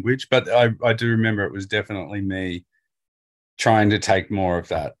sort of language. But I do remember it was definitely me trying to take more of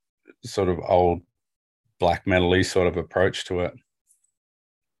that sort of old black metal-y sort of approach to it.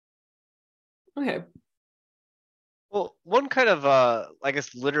 Okay. Well, one kind of, I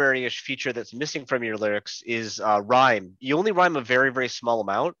guess, literary-ish feature that's missing from your lyrics is rhyme. You only rhyme a very, very small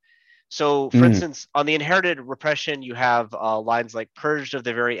amount. So, for instance, on the inherited repression, you have lines like "purged of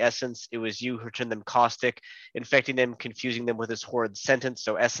their very essence, it was you who turned them caustic, infecting them, confusing them with this horrid sentence."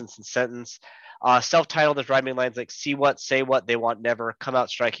 So, essence and sentence. Self-titled is rhyming lines like "see what, say what, they want never, come out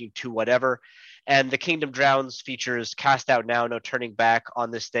striking to whatever." And "the kingdom drowns" features "cast out now, no turning back.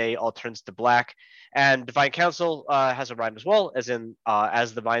 On this day, all turns to black." And "divine counsel" has a rhyme as well, as in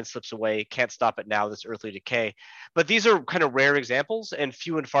 "as the mind slips away, can't stop it now, this earthly decay." But these are kind of rare examples and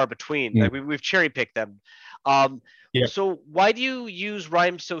few and far between. Like we've cherry picked them. So why do you use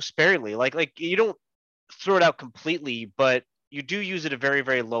rhyme so sparingly? Like you don't throw it out completely, but you do use it a very,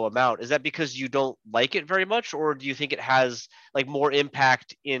 very low amount. Is that because you don't like it very much, or do you think it has like more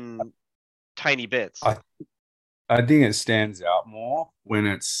impact in tiny bits? I think it stands out more when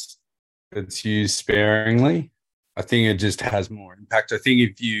it's used sparingly. I think it just has more impact. I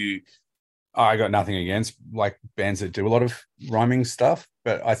think I got nothing against like bands that do a lot of rhyming stuff,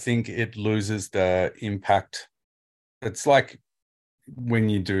 but I think it loses the impact. It's like when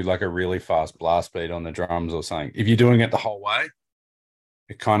you do like a really fast blast beat on the drums or something. If you're doing it the whole way,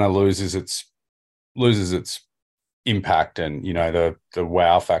 it kind of loses its impact and the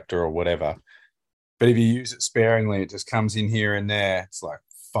wow factor or whatever. But if you use it sparingly, it just comes in here and there. It's like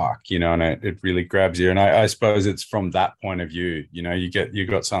fuck, and it really grabs you. And I suppose it's from that point of view, you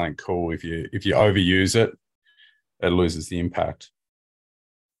got something cool. If you overuse it, it loses the impact.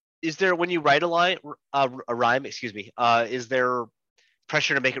 is there, when you write a rhyme, excuse me, is there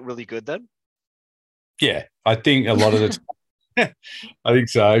pressure to make it really good then? Yeah, I think a lot of the time, I think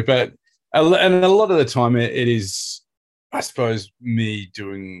so. But and a lot of the time, it is, I suppose, me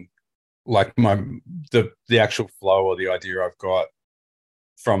doing like the actual flow or the idea I've got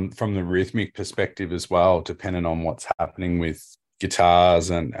from the rhythmic perspective as well, depending on what's happening with guitars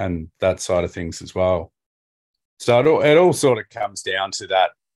and that side of things as well. So it all sort of comes down to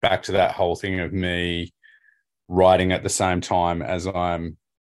that, back to that whole thing of me writing at the same time as I'm,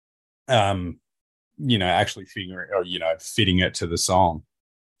 actually figuring, or, fitting it to the song.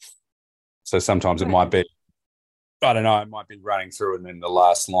 So sometimes it might be, I don't know, it might be running through, and then the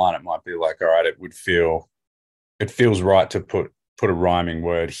last line, it might be like, all right, it feels right to put a rhyming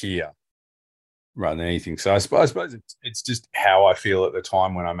word here rather than anything. So I suppose it's just how I feel at the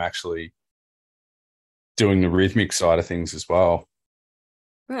time when I'm actually doing the rhythmic side of things as well.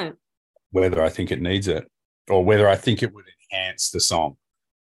 Right. Whether I think it needs it or whether I think it would enhance the song,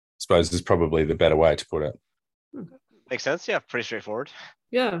 I suppose is probably the better way to put it. Makes sense. Yeah, pretty straightforward.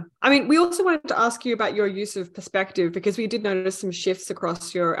 Yeah. I mean, we also wanted to ask you about your use of perspective, because we did notice some shifts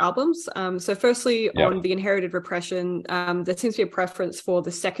across your albums. So firstly, on the Inherited Repression, there seems to be a preference for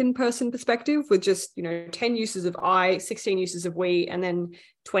the second person perspective with just, 10 uses of I, 16 uses of we, and then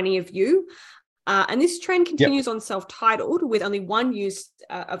 20 of you. And this trend continues on Self-Titled with only one use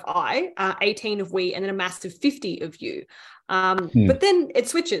of I, 18 of we, and then a massive 50 of you. But then it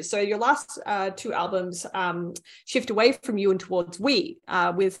switches. So your last two albums shift away from you and towards we,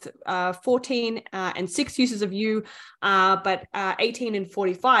 with 14 and 6 uses of you, but 18 and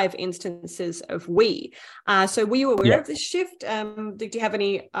 45 instances of we. So were you aware of this shift? Did you have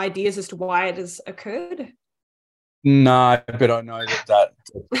any ideas as to why it has occurred? No, but I know that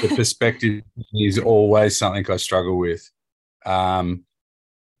the perspective is always something I struggle with. I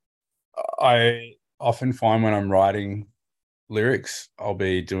often find when I'm writing lyrics, I'll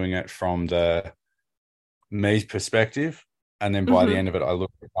be doing it from the me perspective, and then by the end of it,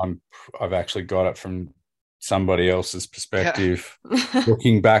 I've actually got it from somebody else's perspective.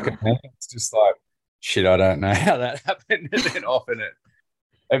 Looking back at me, it's just like, shit, I don't know how that happened. And then often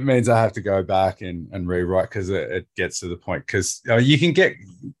it means I have to go back and rewrite, because it gets to the point, because you can get,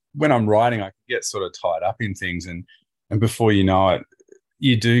 when I'm writing, I can get sort of tied up in things, and before you know it,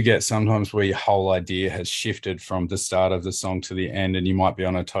 you do get sometimes where your whole idea has shifted from the start of the song to the end, and you might be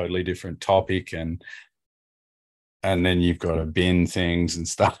on a totally different topic, and then you've got to bin things and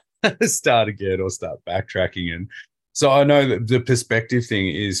start again or start backtracking. And so I know that the perspective thing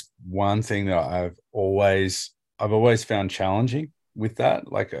is one thing that I've always found challenging with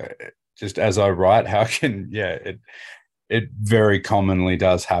that. Like, just as I write, how can it very commonly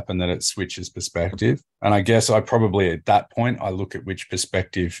does happen that it switches perspective. And I guess I probably, at that point, I look at which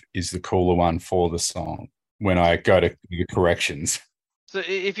perspective is the cooler one for the song when I go to the corrections. So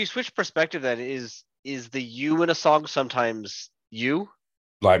if you switch perspective, then is the you in a song sometimes you?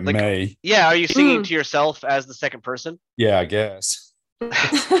 Like me? Yeah, are you singing to yourself as the second person? Yeah, I guess.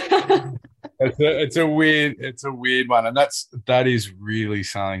 It's a weird one. And that is really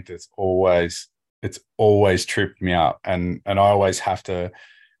something that's always tripped me up, and I always have to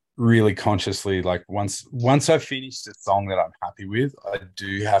really consciously, like, once I've finished a song that I'm happy with, I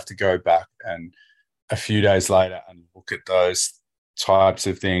do have to go back and a few days later and look at those types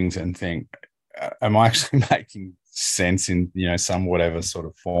of things and think, am I actually making sense in some whatever sort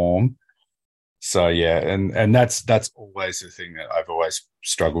of form? So yeah, and that's always the thing that I've always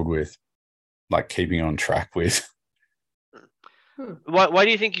struggled with, like keeping on track with. Why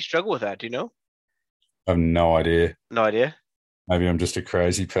do you think you struggle with that? Do you know? I have no idea. No idea? Maybe I'm just a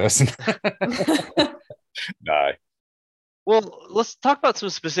crazy person. No. Well, let's talk about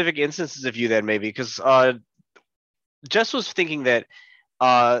some specific instances of you then, maybe, because Jess was thinking that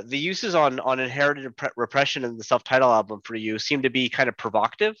the uses on Inherited Repression and the self-titled album for you seem to be kind of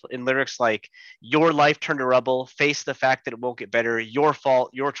provocative in lyrics like, your life turned to rubble, face the fact that it won't get better, your fault,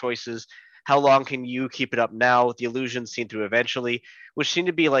 your choices. How long can you keep it up now? The illusions seem to eventually, which seem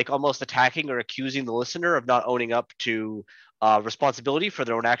to be like almost attacking or accusing the listener of not owning up to responsibility for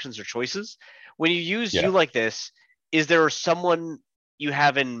their own actions or choices. When you use you like this, is there someone you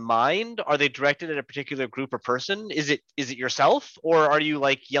have in mind? Are they directed at a particular group or person? Is it yourself, or are you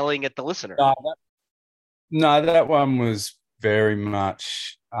like yelling at the listener? No, that one was very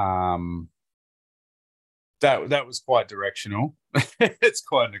much that was quite directional. It's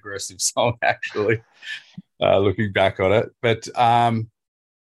quite an aggressive song, actually, looking back on it. But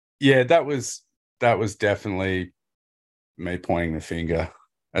that was definitely me pointing the finger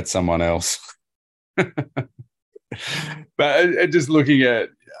at someone else. But just looking at,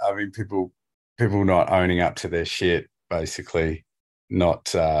 I mean, people not owning up to their shit, basically, not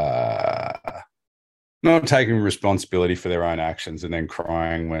taking responsibility for their own actions, and then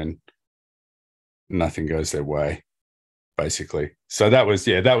crying when nothing goes their way, basically. So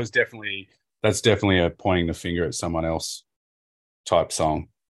that's definitely a pointing the finger at someone else type song.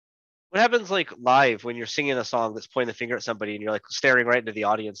 What happens like live when you're singing a song that's pointing the finger at somebody and you're like staring right into the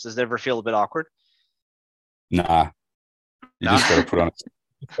audience? Does it ever feel a bit awkward? Nah, you just got to put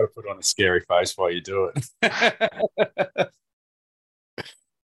on a scary face while you do it.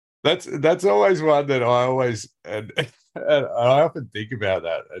 That's always one that I always and I often think about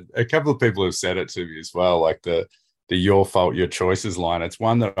that. A couple of people have said it to me as well, like the "your fault, your choices" line. It's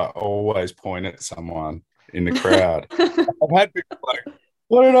one that I always point at someone in the crowd. I've had people like,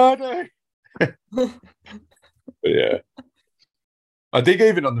 "What did I do?" Yeah, I think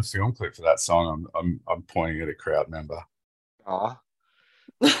even on the film clip for that song, I'm pointing at a crowd member. Aw.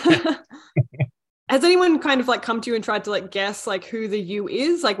 Has anyone kind of like come to you and tried to like guess like who the you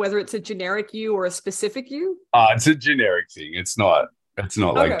is, like whether it's a generic you or a specific you? It's a generic thing. It's not like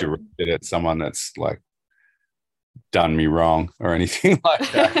Okay. directed at someone that's like done me wrong or anything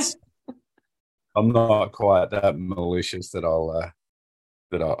like that. I'm not quite that malicious that I'll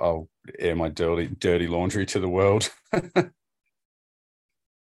air my dirty laundry to the world.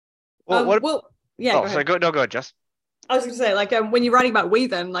 Well, yeah. Oh, go sorry. ahead. Go ahead, Jess. I was going to say, like, when you're writing about we,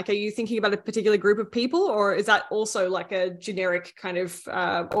 then, like, are you thinking about a particular group of people, or is that also like a generic kind of,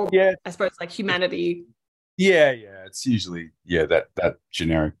 or Yeah, I suppose like humanity? yeah. It's usually that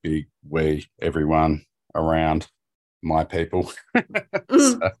generic big we, everyone around my people.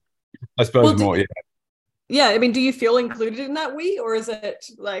 So, I suppose more. Yeah. Yeah, I mean, do you feel included in that we, or is it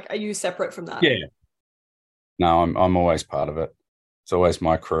like, are you separate from that? Yeah. No, I'm always part of it. It's always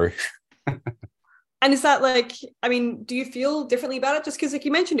my crew. And is that like, I mean, do you feel differently about it? Just because like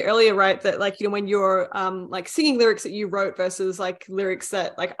you mentioned earlier, right, that like, you know, when you're like singing lyrics that you wrote versus like lyrics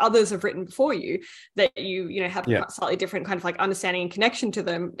that like others have written before you, that you know, have a slightly different kind of like understanding and connection to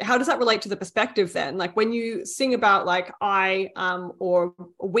them. How does that relate to the perspective then? Like when you sing about like I or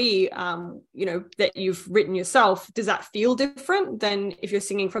we, you know, that you've written yourself, does that feel different than if you're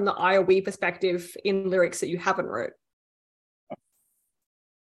singing from the I or we perspective in lyrics that you haven't wrote?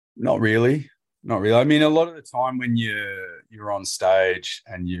 Not really. Not really. I mean, a lot of the time when you're on stage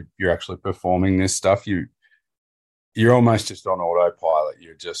and you're actually performing this stuff, you're almost just on autopilot.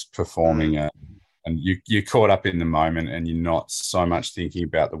 You're just performing it, and you're caught up in the moment, and you're not so much thinking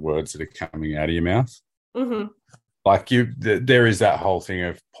about the words that are coming out of your mouth. Mm-hmm. Like there is that whole thing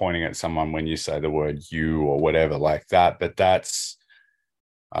of pointing at someone when you say the word you or whatever like that. But that's,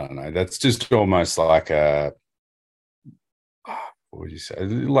 I don't know. That's just almost like what would you say?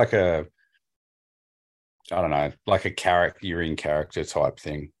 Like I don't know, like a character, you're in character type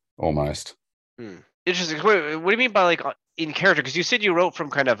thing, almost. Interesting. What do you mean by like in character? Because you said you wrote from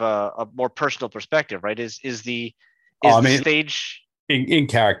kind of a more personal perspective, right? Is the stage in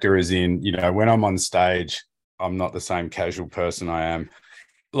character, as in, you know, when I'm on stage, I'm not the same casual person I am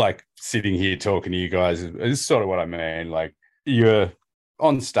like sitting here talking to you guys. Is sort of what I mean. Like you're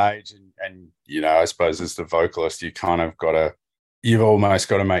on stage, and you know, I suppose as the vocalist, you've almost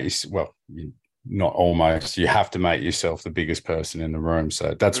got to make not almost, you have to make yourself the biggest person in the room.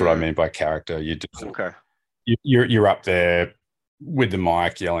 So that's what I mean by character. You're up there with the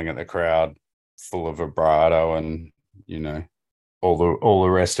mic yelling at the crowd full of vibrato and, you know, all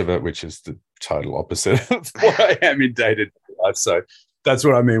the rest of it, which is the total opposite of what I am in day-to-day life. So that's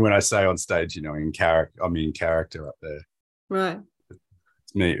what I mean when I say on stage, you know, in character, I'm in character up there. Right.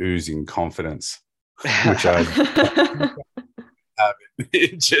 It's me oozing confidence, which I have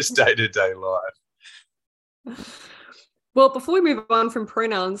in just day-to-day life. Well, before we move on from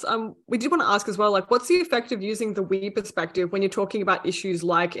pronouns, we did want to ask as well, like, what's the effect of using the we perspective when you're talking about issues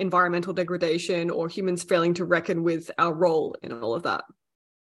like environmental degradation or humans failing to reckon with our role in all of that?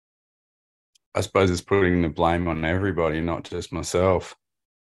 I suppose it's putting the blame on everybody, not just myself.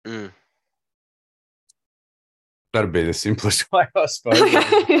 That'd be the simplest way, I suppose.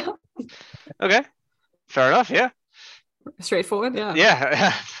 Okay, fair enough. Yeah. Straightforward, yeah.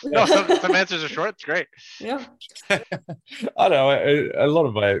 Yeah. No, some answers are short. It's great. Yeah. I know a lot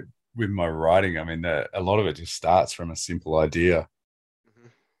of with my writing, I mean, a lot of it just starts from a simple idea.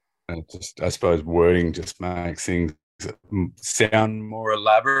 And it just, I suppose, wording just makes things sound more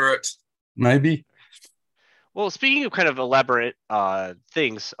elaborate, maybe. Well, speaking of kind of elaborate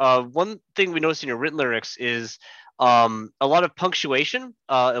things, one thing we noticed in your written lyrics is a lot of punctuation,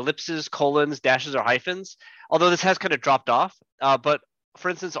 ellipses, colons, dashes, or hyphens, although this has kind of dropped off. But for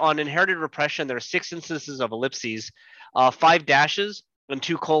instance, on Inherited Repression, there are 6 instances of ellipses, 5 dashes, and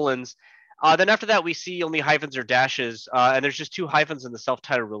 2 colons. Then after that, we see only hyphens or dashes, and there's just 2 hyphens in the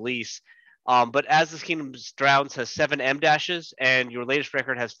self-titled release. But As This Kingdom Drowns has 7 M dashes, and your latest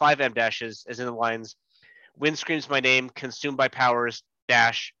record has 5 M dashes, as in the lines, Wind screams my name, consumed by powers,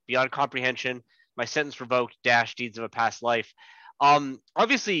 dash, beyond comprehension, my sentence revoked, dash, deeds of a past life.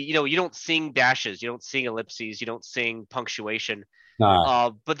 Obviously, you don't sing dashes, you don't sing ellipses, you don't sing punctuation,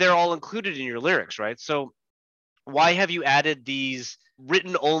 No. but they're all included in your lyrics, right? So why have you added these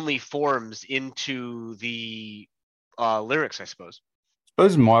written only forms into the lyrics, I suppose? I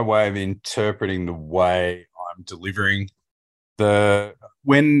suppose my way of interpreting the way I'm delivering the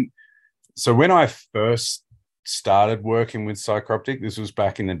when I first started working with Psycroptic, this was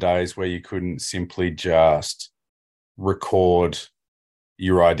back in the days where you couldn't simply just record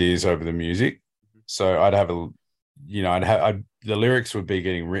your ideas over the music. So I'd have the lyrics would be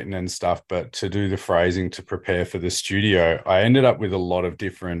getting written and stuff, but to do the phrasing to prepare for the studio, I ended up with a lot of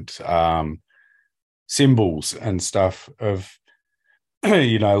different symbols and stuff of,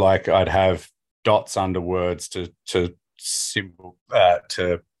 like I'd have dots under words to symbol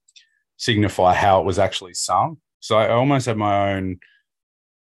to signify how it was actually sung. So I almost had my own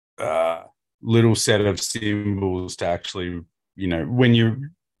little set of symbols to actually, when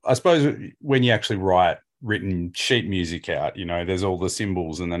you actually write written sheet music out, there's all the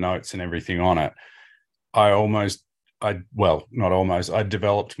symbols and the notes and everything on it. I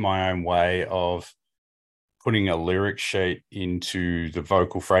developed my own way of putting a lyric sheet into the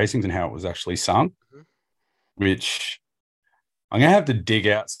vocal phrasings and how it was actually sung, which I'm going to have to dig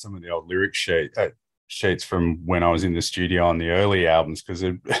out some of the old lyric sheets from when I was in the studio on the early albums, because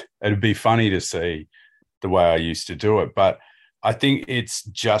it'd be funny to see the way I used to do it. But I think it's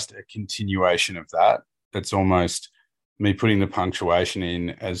just a continuation of that. It's almost me putting the punctuation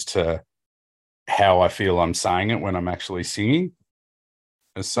in as to how I feel I'm saying it when I'm actually singing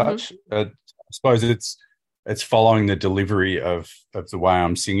as such. I suppose it's following the delivery of the way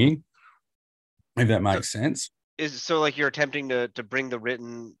I'm singing, if that makes sense. Is so like you're attempting to bring the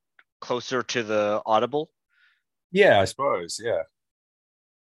written closer to the audible? Yeah, I suppose. Yeah.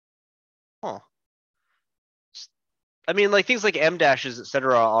 Huh. I mean, like things like M dashes,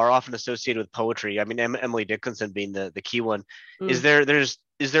 etc., are often associated with poetry. I mean, Emily Dickinson being the key one. Is there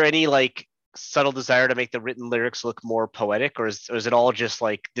any like subtle desire to make the written lyrics look more poetic, or is it all just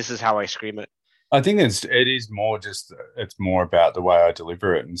like this is how I scream it? I think it is more just it's more about the way I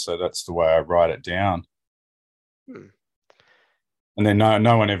deliver it, and so that's the way I write it down. And then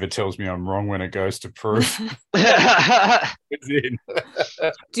no one ever tells me I'm wrong when it goes to proof.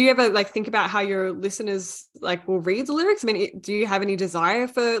 Do you ever like think about how your listeners like will read the lyrics? I mean, do you have any desire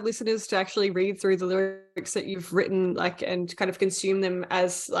for listeners to actually read through the lyrics that you've written, like, and kind of consume them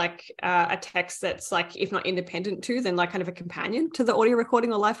as like a text that's like, if not independent to, then like kind of a companion to the audio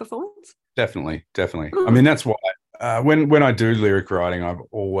recording or live performance? Definitely. I mean, that's why when I do lyric writing, I've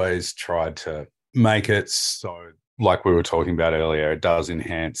always tried to make it so, like we were talking about earlier, it does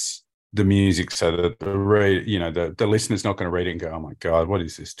enhance the music so that the listener's not going to read it and go, oh my God, what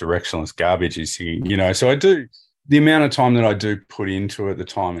is this directionless garbage he's singing? So I do, the amount of time that I do put into it, the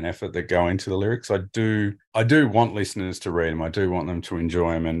time and effort that go into the lyrics, I do want listeners to read them. I do want them to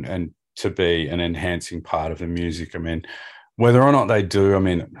enjoy them and to be an enhancing part of the music. I mean, whether or not they do, I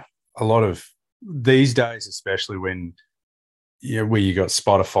mean, a lot of these days, especially when where you got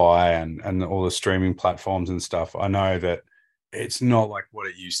Spotify and all the streaming platforms and stuff, I know that it's not like what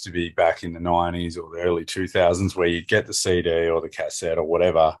it used to be back in the 90s or the early 2000s, where you'd get the CD or the cassette or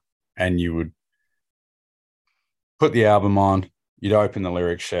whatever, and you would put the album on, you'd open the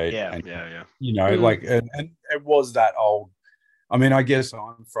lyric sheet. Like, and it was that old. I mean, I guess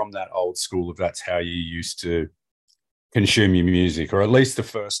I'm from that old school of that's how you used to consume your music, or at least the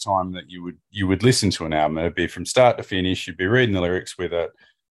first time that you would listen to an album. It'd be from start to finish. You'd be reading the lyrics with it,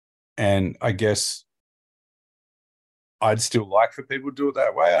 and I guess I'd still like for people to do it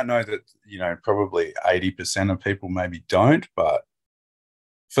that way. I know that probably 80% of people maybe don't, but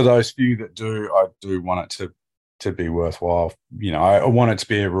for those few that do, I do want it to be worthwhile. I want it to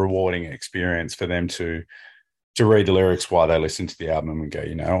be a rewarding experience for them to read the lyrics while they listen to the album and go,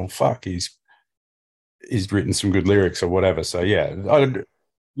 oh fuck, he's written some good lyrics or whatever. So yeah,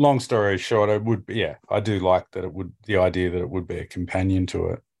 long story short, I do like that the idea that it would be a companion to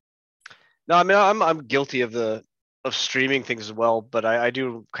it. No, I mean, I'm guilty of streaming things as well, but I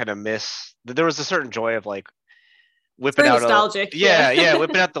do kind of miss that there was a certain joy of like whipping out nostalgic.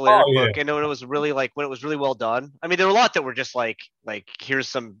 Whipping out the lyric yeah. book, and when it was really well done. I mean, there were a lot that were just like here's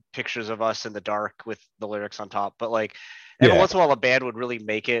some pictures of us in the dark with the lyrics on top, but like every once in a while a band would really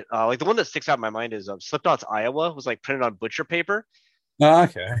make it. Like the one that sticks out in my mind is Slipknot's Iowa was like printed on butcher paper. Oh,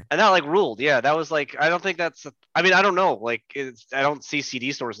 okay. And that like ruled. Yeah, that was like, I don't think that's. I mean, I don't know. Like, I don't see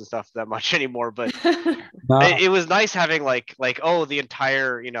CD stores and stuff that much anymore. But No, it was nice having like oh, the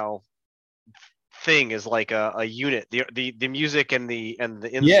entire thing is like a unit. The music and the yeah,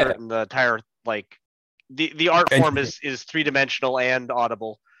 insert and the entire like the art and form is 3-dimensional and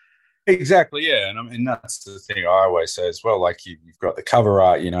audible. exactly, yeah. And I mean, that's the thing I always say as well. Like you've got the cover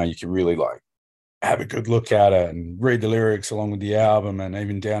art, you can really like have a good look at it and read the lyrics along with the album and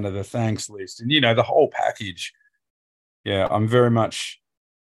even down to the thanks list and the whole package. Yeah, I'm very much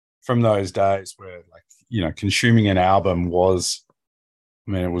from those days where like consuming an album was,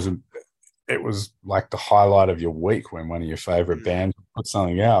 I mean, it was like the highlight of your week when one of your favorite bands put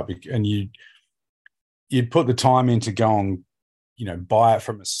something out, and you'd put the time in to go and buy it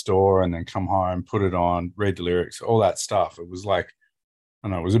from a store and then come home, put it on, read the lyrics, all that stuff. It was like, I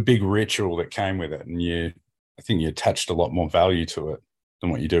don't know, it was a big ritual that came with it, and I think you attached a lot more value to it than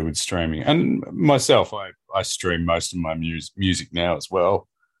what you do with streaming. And myself, I stream most of my music now as well,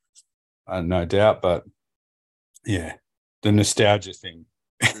 no doubt. But yeah, the nostalgia thing,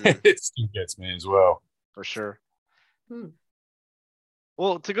 it still gets me as well. For sure.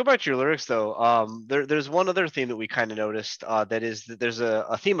 Well, to go back to your lyrics though, there's one other theme that we kind of noticed, that is that there's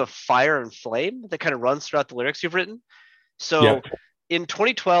a theme of fire and flame that kind of runs throughout the lyrics you've written. So Yeah. in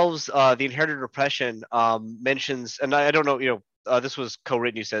 2012's The Inherited Repression mentions, and I don't know, this was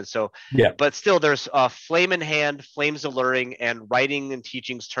co-written, you said, so Yeah. but still there's flame in hand, flames alluring, and writing and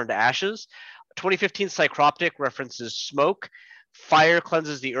teachings turn to ashes. 2015 Psycroptic references smoke. Fire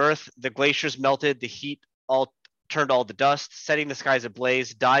cleanses the earth, the glaciers melted, the heat all turned all to dust, setting the skies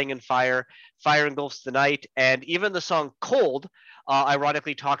ablaze, dying in fire, fire engulfs the night, and even the song Cold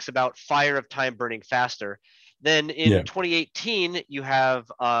ironically talks about fire of time burning faster. Then in 2018, you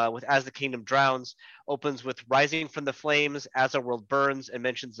have with As the Kingdom Drowns, opens with rising from the flames as our world burns, and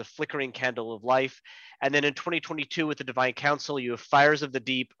mentions the flickering candle of life. And then in 2022, with the Divine Council, you have fires of the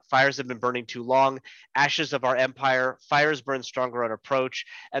deep, fires have been burning too long, ashes of our empire, fires burn stronger on approach,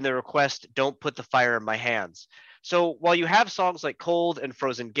 and the request, don't put the fire in my hands. So while you have songs like Cold and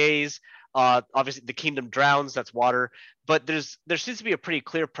Frozen Gaze, obviously the Kingdom Drowns, that's water, but there seems to be a pretty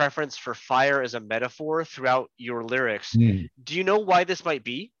clear preference for fire as a metaphor throughout your lyrics. Do you know why this might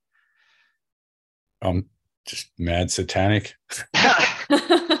be? I'm just mad satanic.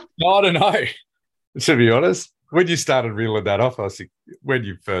 No, I don't know. To be honest, when you started reeling that off, when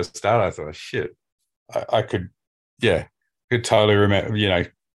you first started, I thought, shit, I could totally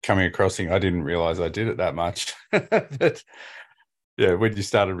remember, coming across things. I didn't realize I did it that much. But yeah, when you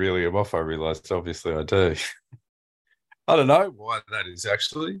started reeling them off, I realized obviously I do. I don't know why that is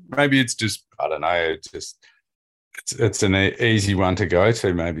actually. Maybe it's just, I don't know, it's an easy one to go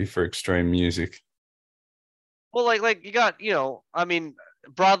to maybe for extreme music. Well, like you got, I mean,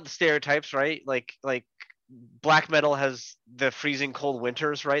 broad stereotypes, right? Like black metal has the freezing cold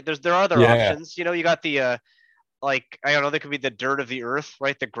winters, right? There are other options. You got the like, I don't know, there could be the dirt of the earth,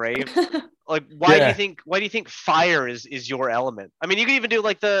 right? The grave. Like, why do you think fire is your element? I mean, you could even do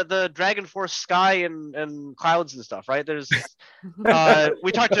like the Dragon Force sky and clouds and stuff, right? There's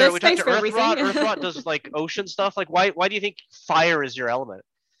we talked to Earthrot. Earthrot does like ocean stuff. Like, why do you think fire is your element?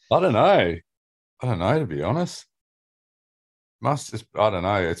 I don't know, to be honest. I don't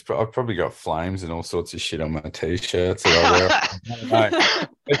know. I've probably got flames and all sorts of shit on my t-shirts that I wear. I don't know.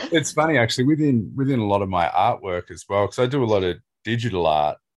 It's funny actually, within a lot of my artwork as well, because I do a lot of digital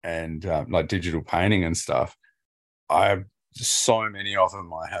art and like digital painting and stuff. I have so many of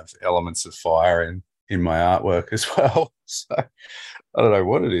them. I have elements of fire in my artwork as well. So I don't know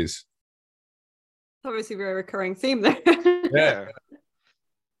what it is. Obviously, a very recurring theme there. Yeah.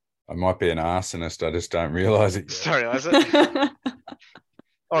 I might be an arsonist. I just don't realize it yet. Sorry, is it?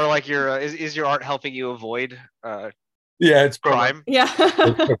 Or like is your art helping you avoid it's crime? Yeah.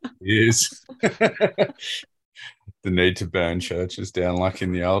 It is. The need to burn churches down like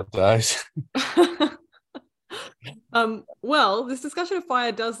in the old days. Well, this discussion of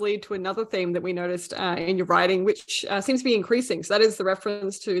fire does lead to another theme that we noticed in your writing, which seems to be increasing. So that is the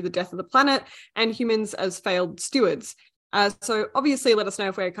reference to the death of the planet and humans as failed stewards. So obviously, let us know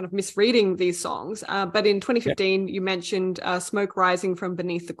if we're kind of misreading these songs. But in 2015, you mentioned smoke rising from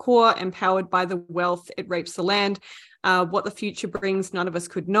beneath the core, empowered by the wealth, it rapes the land. What the future brings, none of us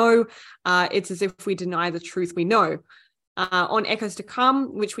could know. It's as if we deny the truth we know. On Echoes to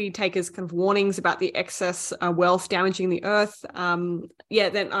Come, which we take as kind of warnings about the excess wealth damaging the earth.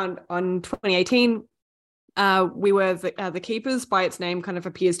 Then on 2018, We were the keepers. By its name, kind of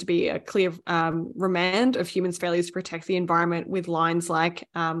appears to be a clear remand of humans' failures to protect the environment, with lines like,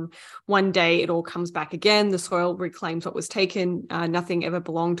 one day it all comes back again, the soil reclaims what was taken, nothing ever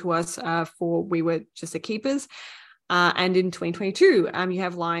belonged to us, for we were just the keepers. And in 2022, you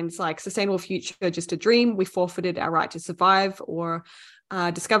have lines like sustainable future, just a dream, we forfeited our right to survive, or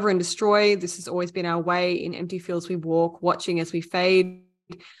discover and destroy, this has always been our way, in empty fields we walk, watching as we fade.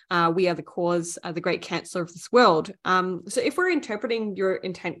 We are the cause, the great cancer of this world. So if we're interpreting your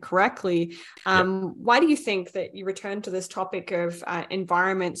intent correctly, why do you think that you return to this topic of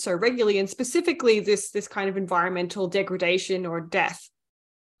environment so regularly, and specifically this kind of environmental degradation or death?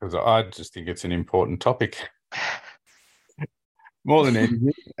 Because I just think it's an important topic. More than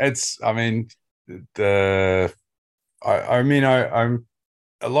anything, I'm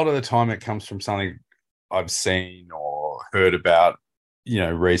a lot of the time it comes from something I've seen or heard about,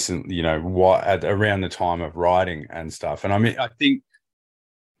 recently, around the time of writing and stuff. And I think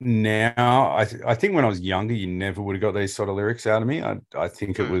now, I think when I was younger, you never would have got these sort of lyrics out of me. I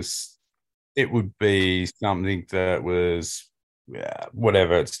think it would be something that was,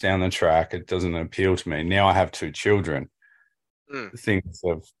 whatever, it's down the track. It doesn't appeal to me. Now I have 2 children. Things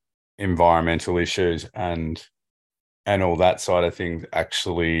of environmental issues and all that side of things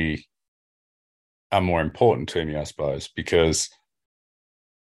actually are more important to me, I suppose, because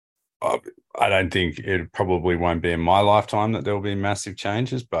I don't think it probably won't be in my lifetime that there'll be massive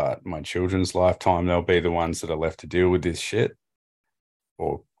changes, but my children's lifetime, they'll be the ones that are left to deal with this shit,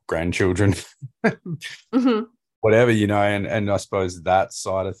 or grandchildren, whatever, and I suppose that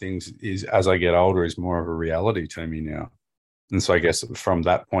side of things is, as I get older, is more of a reality to me now. And so I guess from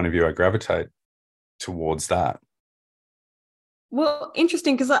that point of view, I gravitate towards that. Well,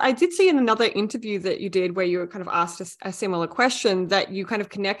 interesting, because I did see in another interview that you did where you were kind of asked a similar question, that you kind of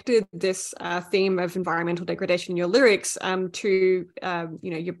connected this theme of environmental degradation in your lyrics to,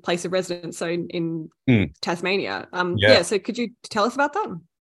 your place of residence, so in Tasmania. So could you tell us about that?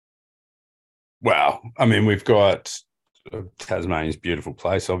 Wow. I mean, we've got Tasmania's a beautiful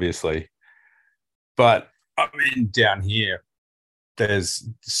place, obviously. But, I mean, down here, there's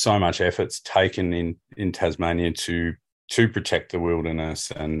so much efforts taken in Tasmania to protect the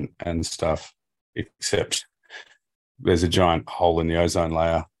wilderness and stuff, except there's a giant hole in the ozone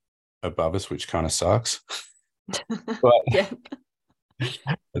layer above us, which kind of sucks. But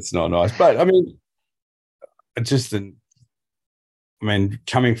it's not nice. But I mean,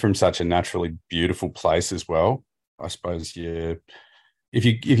 coming from such a naturally beautiful place as well, I suppose if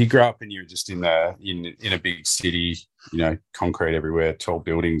you grow up and you're just in a big city, concrete everywhere, tall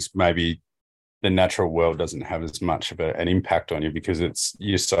buildings, maybe the natural world doesn't have as much of an impact on you because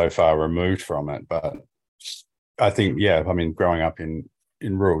you're so far removed from it. But I think, growing up in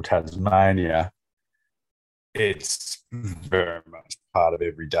rural Tasmania, it's very much part of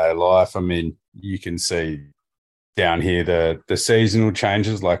everyday life. I mean, you can see down here the seasonal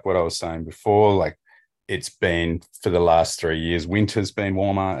changes, like what I was saying before, like it's been for the last 3 years, winter's been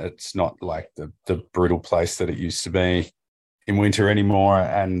warmer. It's not like the brutal place that it used to be in winter anymore,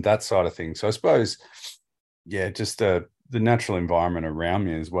 and that side of things. So I suppose, just the natural environment around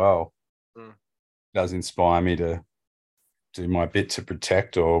me as well does inspire me to do my bit to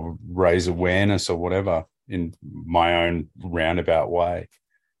protect or raise awareness or whatever in my own roundabout way.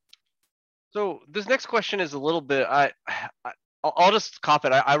 So this next question is a little bit, I'll just cop it.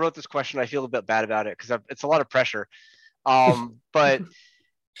 I wrote this question. I feel a bit bad about it because it's a lot of pressure. But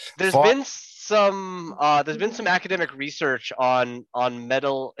there's been some academic research on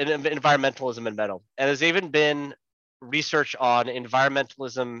metal and environmentalism in metal, and there's even been research on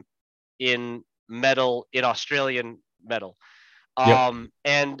environmentalism in metal, in Australian metal. And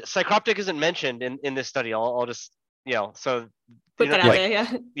Psycroptic isn't mentioned in this study. I'll just so put that out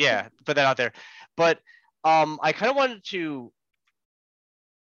there. Yeah, put that out there. But I kind of wanted to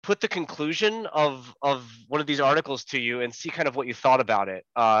put the conclusion of one of these articles to you and see kind of what you thought about it.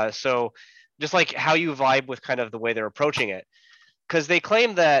 So just like how you vibe with kind of the way they're approaching it, because they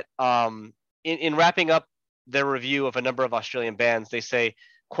claim that in wrapping up their review of a number of Australian bands, they say,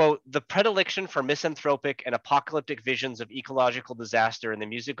 quote, the predilection for misanthropic and apocalyptic visions of ecological disaster in the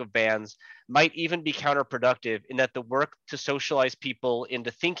music of bands might even be counterproductive in that the work to socialize people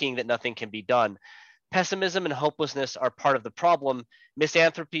into thinking that nothing can be done. Pessimism and hopelessness are part of the problem.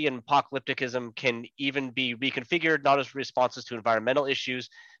 Misanthropy and apocalypticism can even be reconfigured not as responses to environmental issues,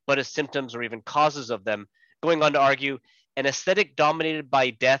 but as symptoms or even causes of them. Going on to argue, an aesthetic dominated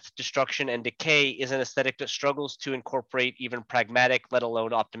by death, destruction, and decay is an aesthetic that struggles to incorporate even pragmatic, let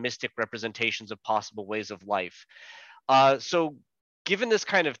alone optimistic representations of possible ways of life. So given this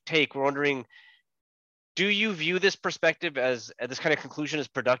kind of take, we're wondering, do you view this perspective as this kind of conclusion as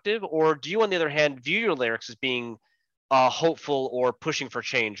productive, or do you, on the other hand, view your lyrics as being hopeful or pushing for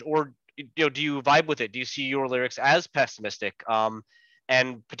change, or do you vibe with it? Do you see your lyrics as pessimistic,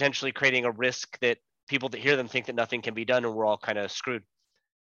 and potentially creating a risk that people that hear them think that nothing can be done and we're all kind of screwed?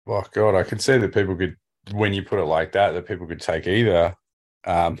 Oh God, I could see that people could, when you put it like that people could take either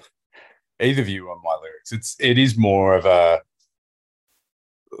view on my lyrics. It is more of a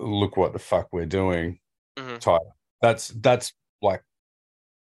look what the fuck we're doing type. That's like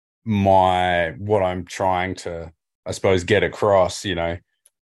what I'm trying to, I suppose, get across.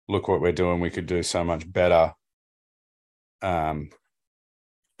 Look what we're doing. We could do so much better.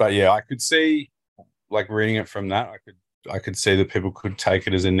 But yeah, I could see, like, reading it from that, I could see that people could take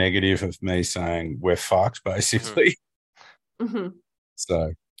it as a negative of me saying we're fucked, basically.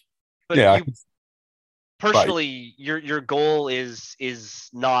 So, but yeah, personally, your goal is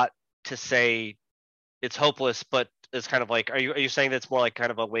not to say it's hopeless, but it's kind of like, are you saying that it's more like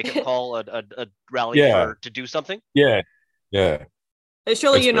kind of a wake up call, a rally to do something? Yeah.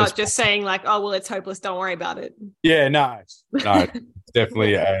 Surely you're not just saying like, oh well, it's hopeless, don't worry about it. Yeah, no,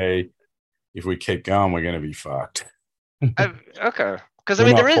 definitely if we keep going, we're going to be fucked. Okay, because I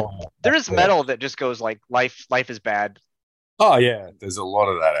mean there is metal that just goes like life is bad. Oh yeah, there's a lot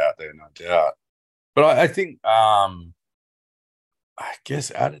of that out there, no doubt. But I think I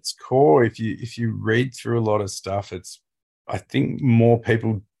guess at its core, if you read through a lot of stuff, I think more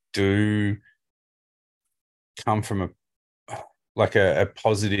people do come from a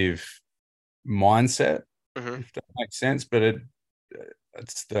positive mindset, if that makes sense. But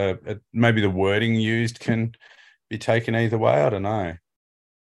maybe the wording used can be taken either way. I don't know.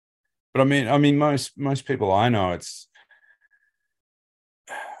 But I mean, most people I know,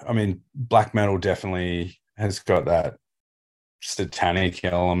 black metal definitely has got that satanic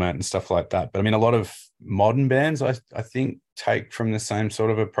element and stuff like that. But I mean, a lot of modern bands, I think, take from the same sort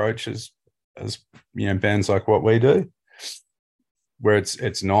of approach as bands like what we do, where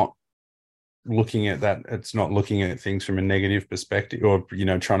it's not looking at that, it's not looking at things from a negative perspective, or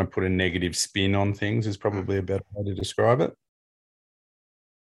trying to put a negative spin on things is probably a better way to describe it.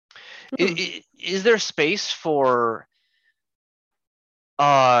 Is there space for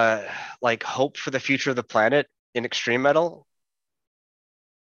like hope for the future of the planet in extreme metal?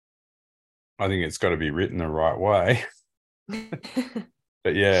 I think it's got to be written the right way.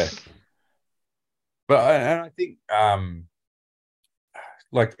 But yeah, and I think and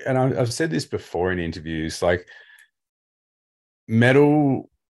I've said this before in interviews, like metal,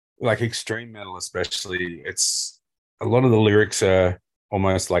 like extreme metal especially, it's a lot of the lyrics are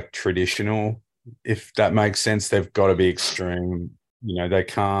almost like traditional, if that makes sense. They've got to be extreme. They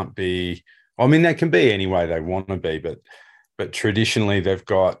can't be, I mean, they can be any way they want to be, but traditionally they've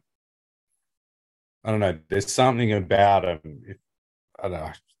got, I don't know, there's something about them. I don't know,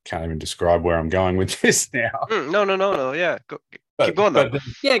 I can't even describe where I'm going with this now. No. Yeah. Keep going though.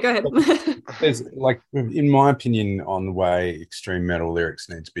 Yeah, go ahead. There's, like, in my opinion, on the way extreme metal lyrics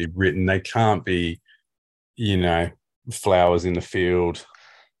need to be written, they can't be, flowers in the field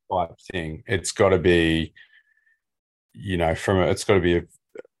type thing. It's got to be, it's got to be a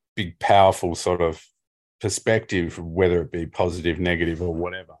big, powerful sort of perspective, whether it be positive, negative, or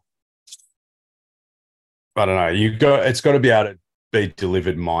whatever. I don't know. It's got to be able to be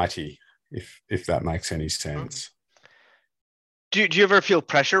delivered mighty, if that makes any sense. Do you ever feel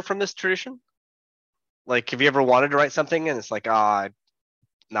pressure from this tradition? Like, have you ever wanted to write something and it's like, nah,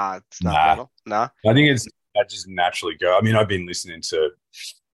 it's not metal? Nah. I think I just naturally go. I mean, I've been listening to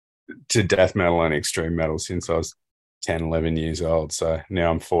death metal and extreme metal since I was 10, 11 years old. So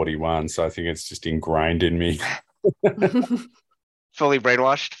now I'm 41. So I think it's just ingrained in me. Fully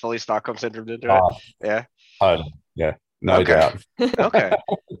brainwashed, fully Stockholm syndrome into it. Yeah. Yeah, no doubt. Okay.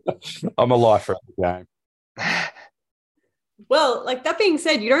 I'm a lifer of the game. Well, like, that being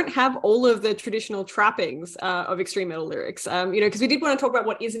said, you don't have all of the traditional trappings of extreme metal lyrics, because we did want to talk about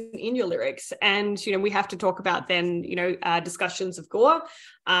what isn't in your lyrics, and we have to talk about then discussions of gore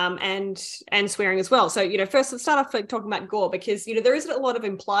and swearing as well. So first let's start off talking about gore, because there isn't a lot of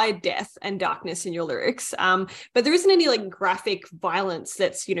implied death and darkness in your lyrics, but there isn't any like graphic violence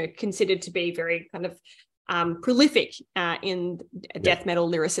that's considered to be very kind of prolific in death metal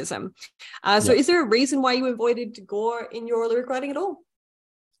lyricism. So is there a reason why you avoided gore in your lyric writing at all?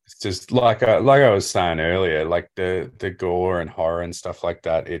 It's just like I was saying earlier, like the gore and horror and stuff like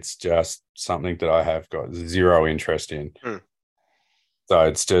that, it's just something that I have got zero interest in. So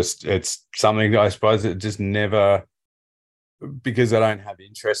it's something that I suppose it just never, because I don't have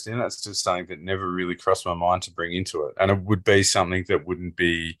interest in it, it's just something that never really crossed my mind to bring into it. And it would be something that wouldn't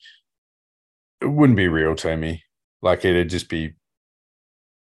be it wouldn't be real to me. Like it'd just be,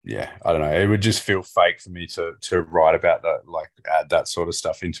 yeah, I don't know. It would just feel fake for me to write about that, like add that sort of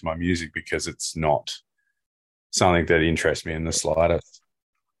stuff into my music because it's not something that interests me in the slightest.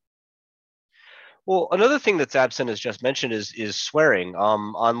 Well, another thing that's absent, as just mentioned, is swearing.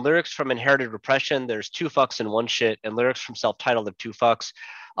 On lyrics from Inherited Repression, there's two fucks and one shit, and lyrics from Self-Titled have two fucks.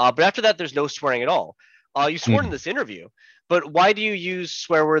 But after that, there's no swearing at all. You swore in this interview, but why do you use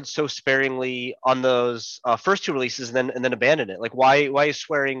swear words so sparingly on those first two releases and then abandon it? Like, why is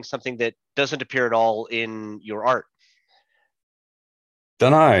swearing something that doesn't appear at all in your art?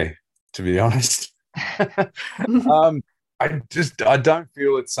 Don't know, to be honest. I don't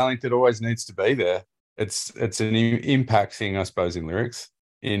feel it's something that always needs to be there. It's an impact thing, I suppose, in lyrics.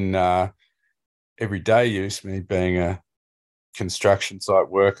 In everyday use, me being a construction site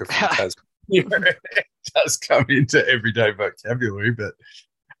worker from Tasmania, it does come into everyday vocabulary. But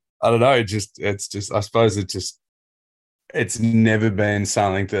I don't know. It's just. I suppose it's never been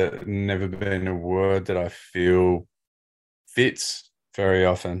something that never been a word that I feel fits very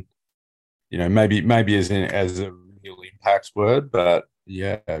often. You know, maybe as a real impact word, but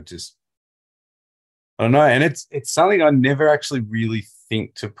yeah, just I don't know. And it's something I never actually really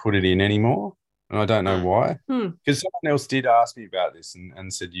think to put it in anymore. And I don't know why. Because someone else did ask me about this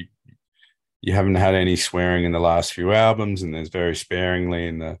and said you haven't had any swearing in the last few albums, and there's very sparingly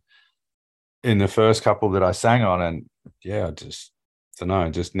in the first couple that I sang on. And yeah, I just don't know,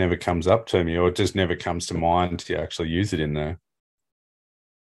 it just never comes up to me, or it just never comes to mind to actually use it in there.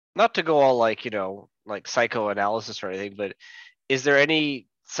 Not to go all like, like psychoanalysis or anything, but is there any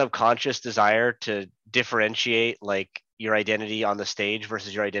subconscious desire to differentiate like your identity on the stage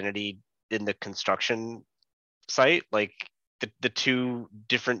versus your identity in the construction site? Like the two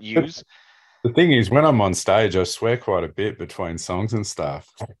different yous? The thing is, when I'm on stage, I swear quite a bit between songs and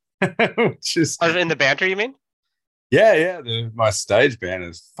stuff. Which is In the banter, you mean? yeah. My stage band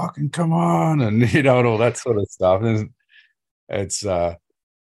is fucking come on, and and all that sort of stuff. And it's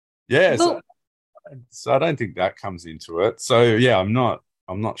yeah. So I don't think that comes into it. So yeah, I'm not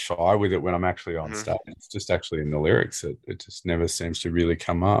shy with it when I'm actually on stage. It's just actually in the lyrics. It just never seems to really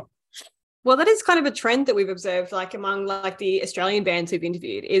come up. Well, that is kind of a trend that we've observed, like among like the Australian bands we've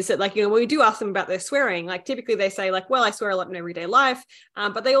interviewed, is that like, when we do ask them about their swearing, like typically they say like, well, I swear a lot in everyday life.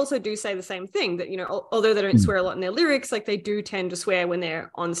 But they also do say the same thing that, although they don't swear a lot in their lyrics, like they do tend to swear when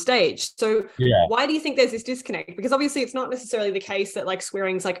they're on stage. So why do you think there's this disconnect? Because obviously it's not necessarily the case that like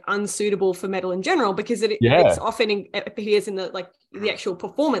swearing is like unsuitable for metal in general, because it's often appears in the actual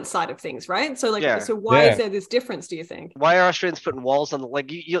performance side of things, right? So so why is there this difference, do you think? Why are Australians putting walls on I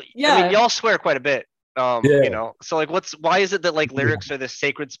mean, y'all swear quite a bit. So like why is it that like lyrics are this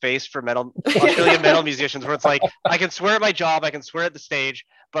sacred space for Australian metal musicians where it's like I can swear at my job, I can swear at the stage,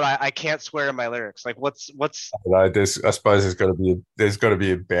 but I can't swear in my lyrics? Like what's I suppose there's got to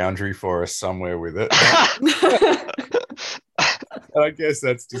be a boundary for us somewhere with it. I guess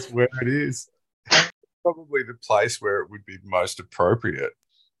that's just where it is. Probably the place where it would be most appropriate.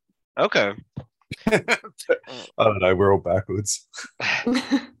 Okay. I don't know, we're all backwards.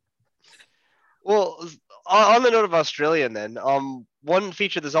 Well, on the note of Australian then, one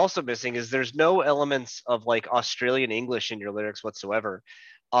feature that's also missing is there's no elements of like Australian English in your lyrics whatsoever.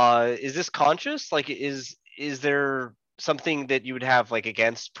 Is this conscious? Like is there something that you would have like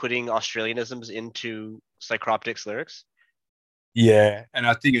against putting Australianisms into Psycroptic's lyrics? Yeah, and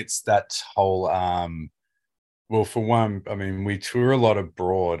I think it's that whole well, for one, I mean, we tour a lot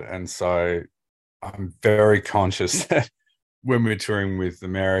abroad, and so I'm very conscious that when we're touring with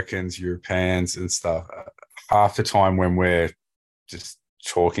Americans, Europeans, and stuff, half the time when we're just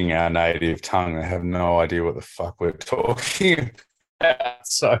talking our native tongue, they have no idea what the fuck we're talking about.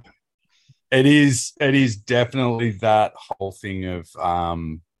 So it is definitely that whole thing of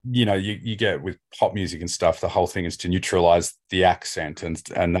you get with pop music and stuff, the whole thing is to neutralize the accent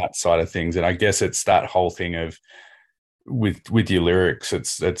and that side of things. And I guess it's that whole thing of with your lyrics,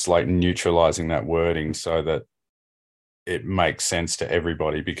 it's like neutralizing that wording so that it makes sense to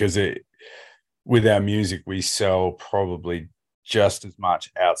everybody, because with our music, we sell probably just as much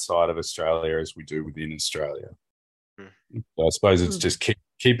outside of Australia as we do within Australia. So I suppose it's just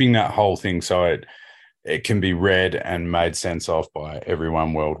keeping that whole thing so it can be read and made sense of by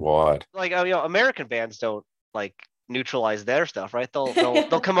everyone worldwide. Like American bands don't like neutralize their stuff, right?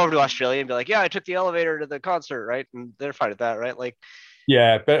 They'll come over to Australia and be like, yeah, I took the elevator to the concert, right? And they're fine with that, right? Like,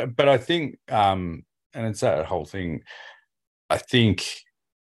 yeah, but I think and it's that whole thing. I think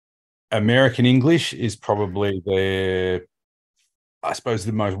American English is probably I suppose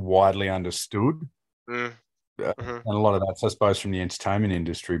the most widely understood. And a lot of that's, I suppose, from the entertainment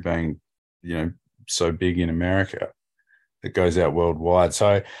industry being so big in America that goes out worldwide.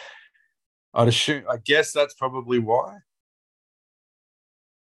 So I guess that's probably why.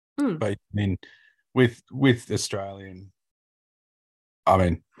 But I mean, with Australian, I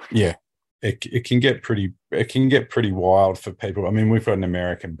mean, yeah, it can get pretty wild for people. I mean, we've got an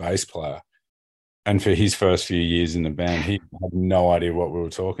American bass player, and for his first few years in the band, he had no idea what we were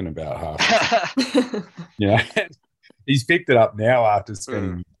talking about half. He's picked it up now after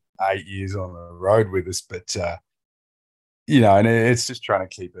spending 8 years on the road with us, but and it's just trying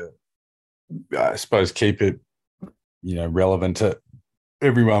to keep it relevant to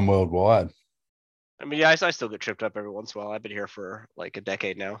everyone worldwide. I mean, yeah, I still get tripped up every once in a while. I've been here for like a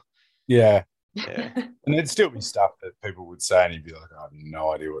decade now. Yeah. And there'd still be stuff that people would say, and you'd be like, I have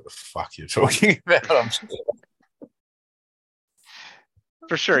no idea what the fuck you're talking about. I'm sure.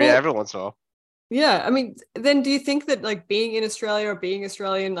 For sure, yeah, every once in a while. Yeah, I mean, then do you think that like being in Australia or being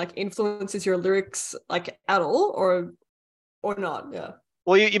Australian like influences your lyrics like at all, or not? Yeah.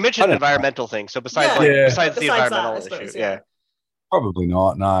 Well, you mentioned an environmental thing, so besides the environmental issue, yeah. Probably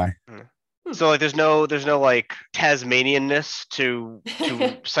not. No. So like, there's no like Tasmanianness to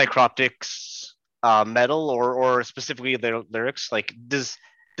Psycroptic's metal or specifically their lyrics. Like, does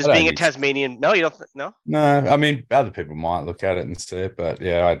being a Tasmanian? No, you don't. No. No, I mean, other people might look at it and see it, but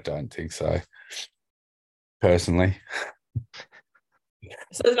yeah, I don't think so. Personally.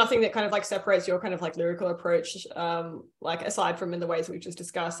 So there's nothing that kind of like separates your kind of like lyrical approach, like aside from in the ways we just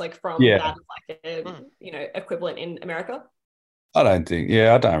discussed, like from that like a, equivalent in America. I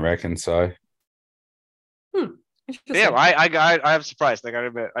don't reckon so. Yeah, I'm surprised. Like, I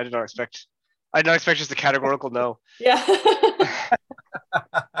admit, I did not expect just a categorical no. Yeah.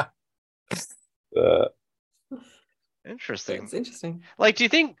 Interesting. It's interesting. Like, do you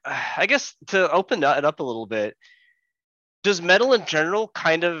think, I guess to open it up a little bit, does metal in general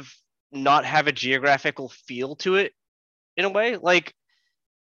kind of not have a geographical feel to it in a way? Like,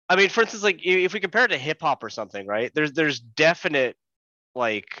 I mean, for instance, like if we compare it to hip hop or something, right? There's definite,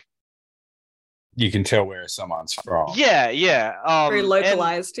 like, you can tell where someone's from. Yeah. Very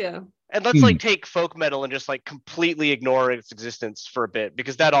localized, And let's like take folk metal and just like completely ignore its existence for a bit,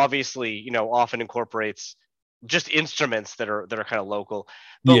 because that obviously, often incorporates just instruments that are kind of local.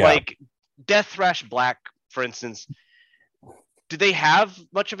 But like death thrash black, for instance, do they have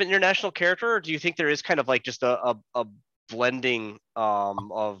much of an international character, or do you think there is kind of like just a blending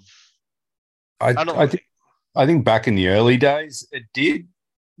of? I think back in the early days it did.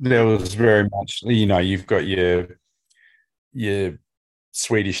 There was very much, you've got your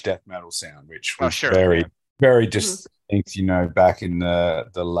Swedish death metal sound, which was very, very distinct, back in the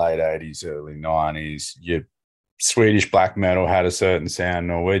late 80s, early 90s. Your Swedish black metal had a certain sound,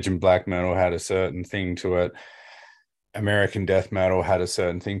 Norwegian black metal had a certain thing to it, American death metal had a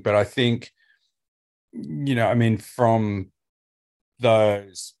certain thing. But I think, from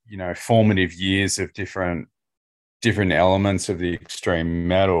those, formative years of different elements of the extreme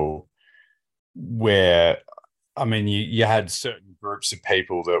metal, where, you had certain groups of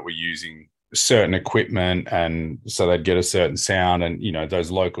people that were using certain equipment, and so they'd get a certain sound, and,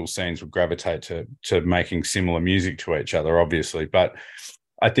 those local scenes would gravitate to making similar music to each other, obviously. But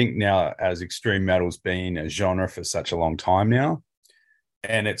I think now, as extreme metal's been a genre for such a long time now,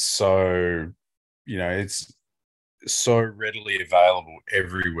 and it's so, it's so readily available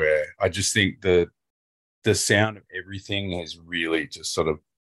everywhere, I just think the sound of everything has really just sort of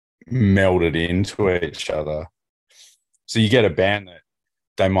melded into each other. So you get a band that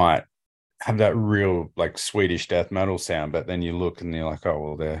they might have that real like Swedish death metal sound, but then you look and you're like, oh,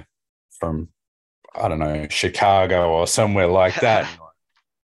 well, they're from, I don't know, Chicago or somewhere like that.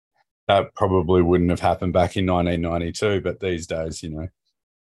 That probably wouldn't have happened back in 1992, but these days,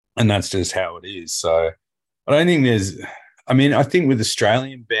 and that's just how it is. So I don't think I think with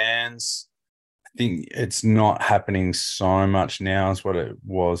Australian bands, I think it's not happening so much now as what it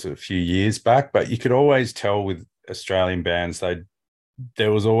was a few years back, but you could always tell with Australian bands,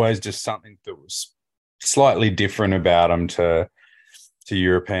 there was always just something that was slightly different about them to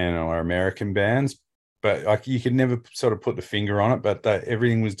European or American bands. But like, you could never sort of put the finger on it, but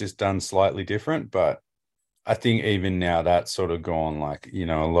everything was just done slightly different. But I think even now that's sort of gone, like,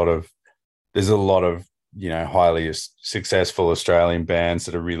 there's a lot of, highly successful Australian bands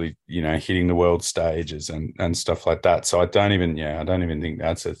that are really, hitting the world stages and stuff like that. So I don't even think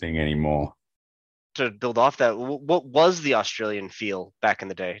that's a thing anymore. To build off that, what was the Australian feel back in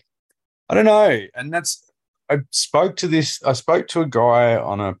the day? I don't know. And I spoke to a guy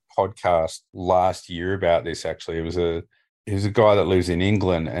on a podcast last year about this, actually. He was a guy that lives in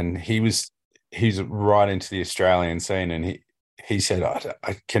England, and he's right into the Australian scene, and he said,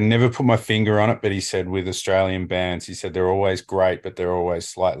 I can never put my finger on it, but he said with Australian bands, he said they're always great, but they're always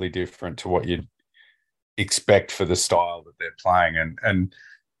slightly different to what you'd expect for the style that they're playing. And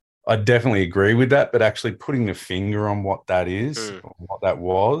I definitely agree with that, but actually putting the finger on what that is, or what that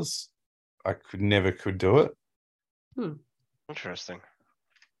was, I never could do it. Interesting.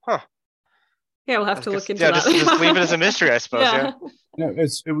 Huh. Yeah, we'll have to look into that. Just leave it as a mystery, I suppose. Yeah. No,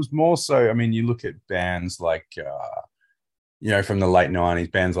 it was more so. I mean, you look at bands like from the late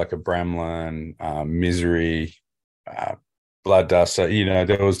 90s, bands like a Bramlin, Misery, Blood Dust.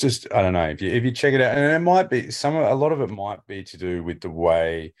 There was just, I don't know, if you check it out, and it might be a lot of it might be to do with the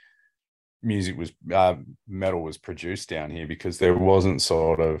way metal was produced down here, because there wasn't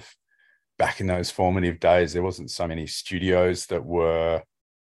sort of, back in those formative days, there wasn't so many studios that were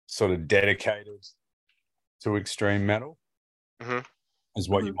sort of dedicated to extreme metal as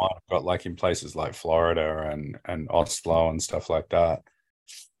what you might have got like in places like Florida and Oslo and stuff like that.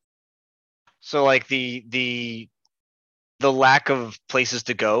 So like the lack of places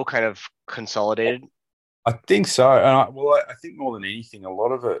to go kind of consolidated. I think so. And I think more than anything, a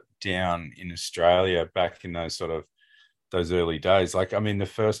lot of it down in Australia back in those early days. Like, I mean, the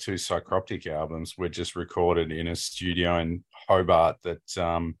first two Psycroptic albums were just recorded in a studio in Hobart that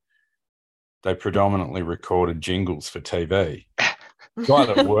they predominantly recorded jingles for TV. The guy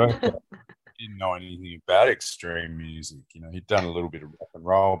that worked there didn't know anything about extreme music. He'd done a little bit of rock and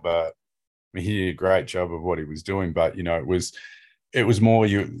roll, but I mean, he did a great job of what he was doing. But it was more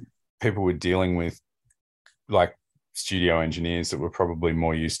people were dealing with like studio engineers that were probably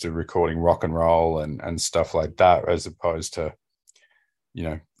more used to recording rock and roll and stuff like that, as opposed to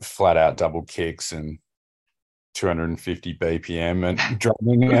flat out double kicks and 250 BPM and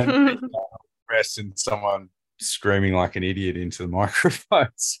drumming and rest and someone screaming like an idiot into the microphone.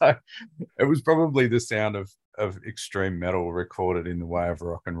 So it was probably the sound of extreme metal recorded in the way of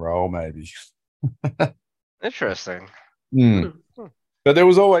rock and roll, maybe. Interesting. But there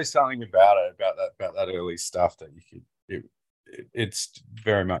was always something about that early stuff that you could. It's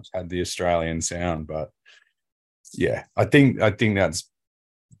very much had the Australian sound, but yeah, I think that's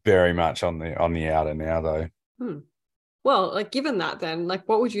very much on the outer now, though. Well, like, given that, then, like,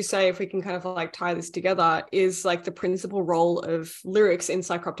 what would you say, if we can kind of like tie this together, is like the principal role of lyrics in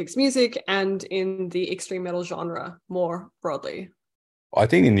Psycroptic's music and in the extreme metal genre more broadly? I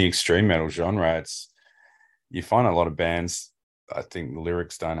think in the extreme metal genre, you find a lot of bands, I think the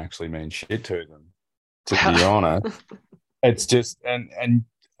lyrics don't actually mean shit to them, to be honest. It's just, and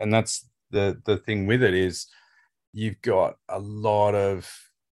that's the thing with it, is you've got a lot of,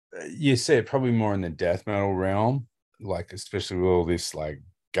 you see it probably more in the death metal realm, like especially with all this like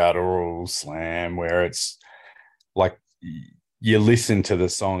guttural slam, where it's like you listen to the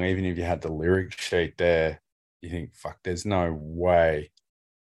song, even if you had the lyric sheet there, you think, fuck, there's no way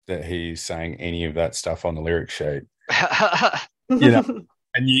that he's saying any of that stuff on the lyric sheet. And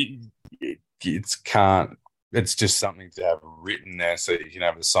it's just something to have written there, so you can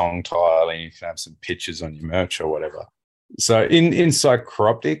have a song title and you can have some pictures on your merch or whatever. So in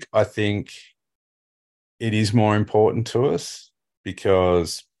Psycroptic, I think it is more important to us,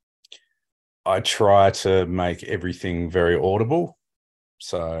 because I try to make everything very audible.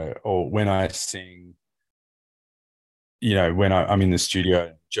 So, or when I sing, when I'm in the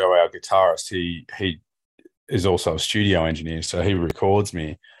studio, Joe, our guitarist, he is also a studio engineer, so he records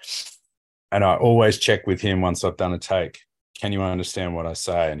me. And I always check with him once I've done a take, can you understand what I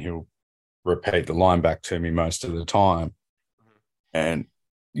say? And he'll repeat the line back to me most of the time. And,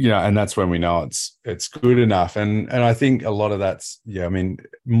 and that's when we know it's good enough. And I think a lot of that's, I mean,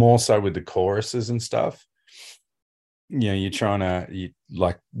 more so with the choruses and stuff, you're trying to,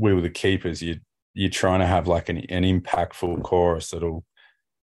 like we were the Keepers, you're trying to have like an impactful chorus that'll,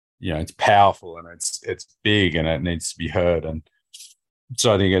 it's powerful and it's big and it needs to be heard. And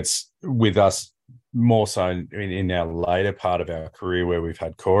so I think it's with us more so in our later part of our career, where we've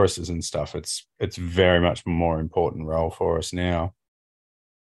had choruses and stuff, it's very much a more important role for us now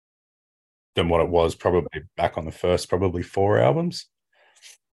than what it was probably back on the first probably 4 albums.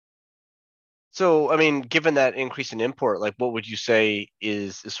 So, I mean, given that increase in import, like, what would you say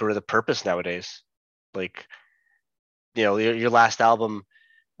is sort of the purpose nowadays? Like, your last album,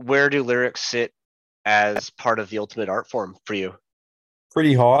 where do lyrics sit as part of the ultimate art form for you?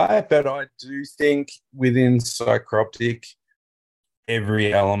 Pretty high, but I do think within Psycroptic,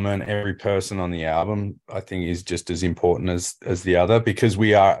 every element, every person on the album, I think is just as important as the other, because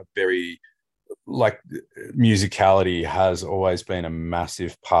we are very, like, musicality has always been a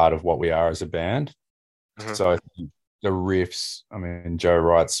massive part of what we are as a band. So I think the riffs, I mean, Joe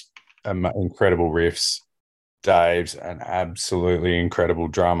writes incredible riffs. Dave's an absolutely incredible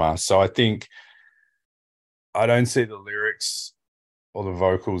drummer. So I think I don't see the lyrics or the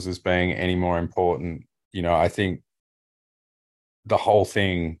vocals as being any more important. I think the whole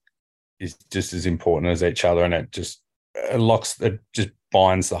thing is just as important as each other, and it just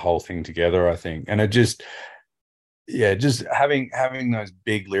binds the whole thing together, I think. And it just having those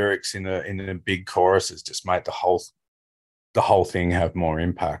big lyrics in the big choruses just make the whole thing have more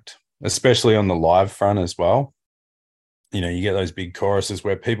impact, especially on the live front as well. You get those big choruses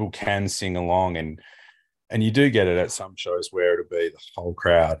where people can sing along, and you do get it at some shows where it'll be the whole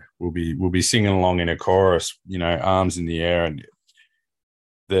crowd will be singing along in a chorus, arms in the air, and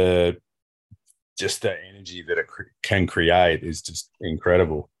the energy that it can create is just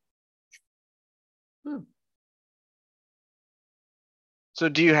incredible. So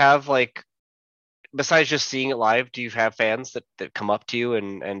do you have, like, besides just seeing it live, do you have fans that come up to you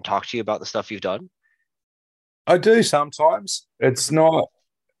and talk to you about the stuff you've done? I do sometimes. It's not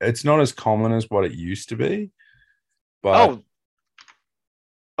as common as what it used to be. But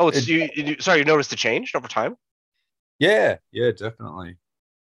sorry, you noticed the change over time? Yeah, definitely.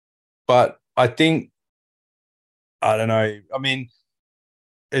 But I think, I don't know. I mean,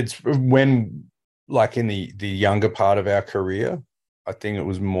 it's when, like, in the younger part of our career, I think it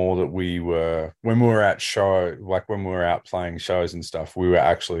was more that when we were out playing shows and stuff, we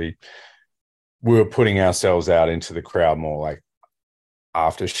were putting ourselves out into the crowd more, like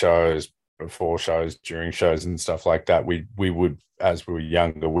after shows, before shows, during shows and stuff like that. We would, as we were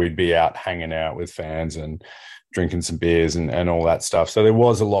younger, we'd be out hanging out with fans and drinking some beers and all that stuff. So there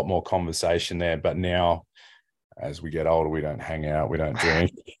was a lot more conversation there. But now, as we get older, we don't hang out, we don't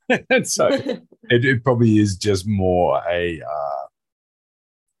drink. So it probably is just more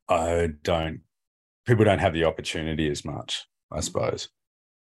people don't have the opportunity as much, I suppose.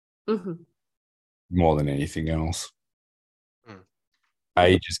 Mm-hmm. More than anything else.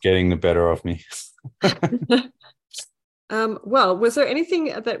 Age is getting the better of me. Well, was there anything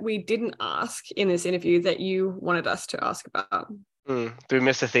that we didn't ask in this interview that you wanted us to ask about? Did we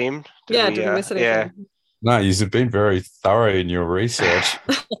miss a theme? Did we miss anything? Yeah. No, you've been very thorough in your research.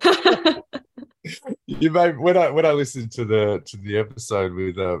 When I listened to the episode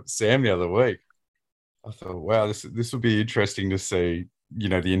with Sam the other week, I thought, wow, this will be interesting to see,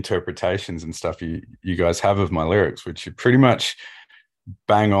 the interpretations and stuff you guys have of my lyrics, which you pretty much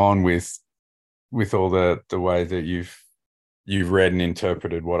bang on with all the way that you've read and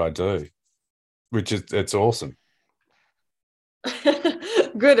interpreted what I do, which is, it's awesome.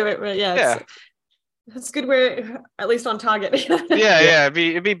 Good. Yeah. It's good. We're at least on target. Yeah.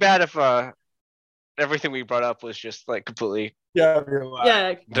 It'd be bad if everything we brought up was just like completely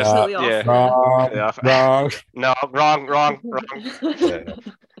definitely off. Wrong. No, wrong. Yeah.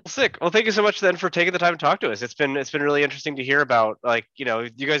 Sick. Well, thank you so much then for taking the time to talk to us. It's been really interesting to hear about, like, you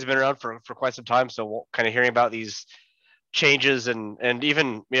guys have been around for quite some time, so kind of hearing about these changes and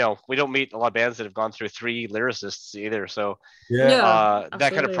even, we don't meet a lot of bands that have gone through 3 lyricists either. So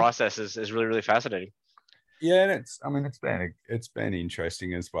that kind of process is really, really fascinating. Yeah, and it's been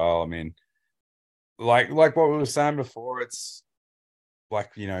interesting as well. I mean, like what we were saying before, it's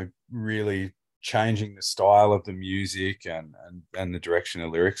like, really changing the style of the music and the direction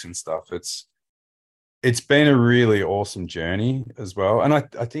of lyrics and stuff. It's been a really awesome journey as well. And I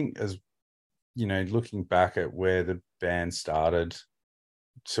think, as looking back at where the band started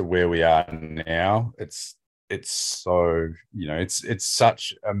to where we are now, it's so, it's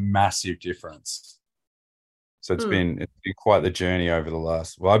such a massive difference. So it's been quite the journey over the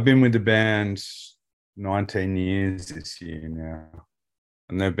last, I've been with the band 19 years this year now,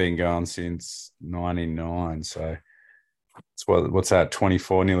 and they've been going since 99. So it's what's that,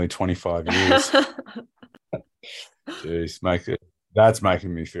 24, nearly 25 years. Jeez, that's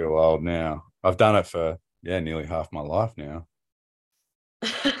making me feel old now. I've done it for nearly half my life now.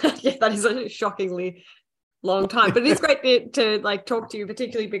 Yeah, that is a shockingly long time, but it's great to like talk to you,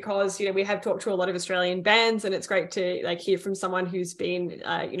 particularly because we have talked to a lot of Australian bands, and it's great to like hear from someone who's been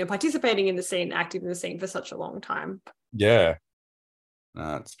participating in the scene, active in the scene for such a long time. Yeah,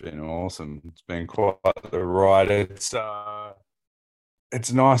 no, it's been awesome. It's been quite the ride. It's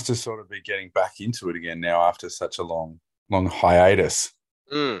nice to sort of be getting back into it again now after such a long hiatus.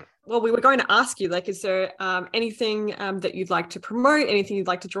 Well, we were going to ask you, like, is there anything that you'd like to promote, anything you'd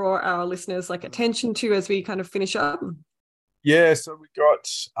like to draw our listeners like attention to as we kind of finish up? Yeah, so we got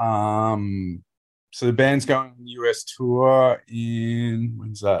so the band's going on the US tour in,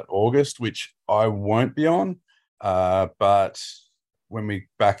 when's that, August, which I won't be on, but when we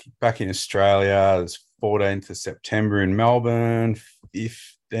back in Australia, it's 14th of September in Melbourne,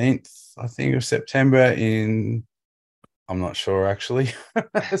 15th, I think, of September in, I'm not sure actually.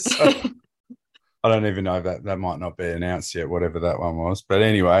 So I don't even know that might not be announced yet, whatever that one was. But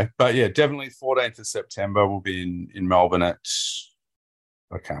anyway, but yeah, definitely 14th of September we'll be in Melbourne at,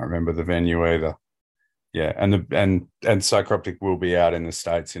 I can't remember the venue either. Yeah, and Psycroptic will be out in the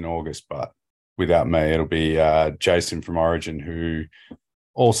States in August, but without me, it'll be Jason from Origin, who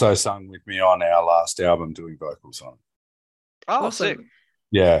also sung with me on our last album, doing vocals on it. Oh, Awesome. sick.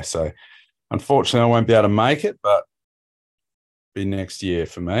 Yeah, so unfortunately I won't be able to make it, but be next year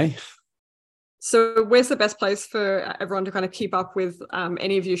for me. So where's the best place for everyone to kind of keep up with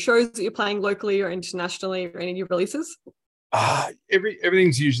any of your shows that you're playing locally or internationally, or any of your releases?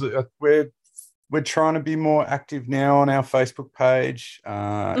 Everything's usually we're trying to be more active now on our Facebook page.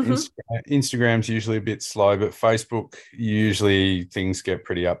 Instagram's usually a bit slow, but Facebook, usually things get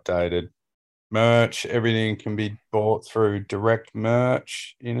pretty updated. Merch, everything can be bought through direct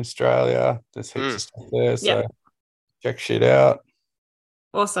merch in Australia. There's heaps of stuff there, so check shit out.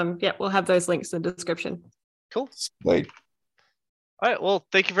 Awesome. Yeah, we'll have those links in the description. Cool. Sweet. All right. Well,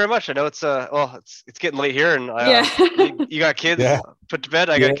 thank you very much. I know it's it's getting late here, and you got kids put to bed.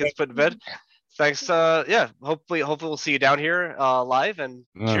 I got kids put to bed. Thanks. Hopefully we'll see you down here live. And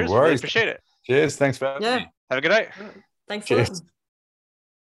cheers. Worries. Really appreciate it. Cheers. Thanks for having me. Have a good night. Thanks. Cheers.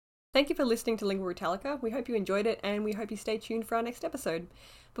 Thank you for listening to Lingüa Brütallica. We hope you enjoyed it, and we hope you stay tuned for our next episode.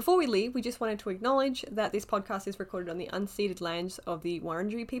 Before we leave, we just wanted to acknowledge that this podcast is recorded on the unceded lands of the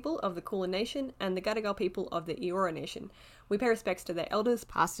Wurundjeri people of the Kulin Nation and the Gadigal people of the Eora Nation. We pay respects to their elders,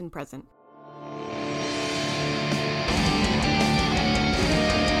 past and present.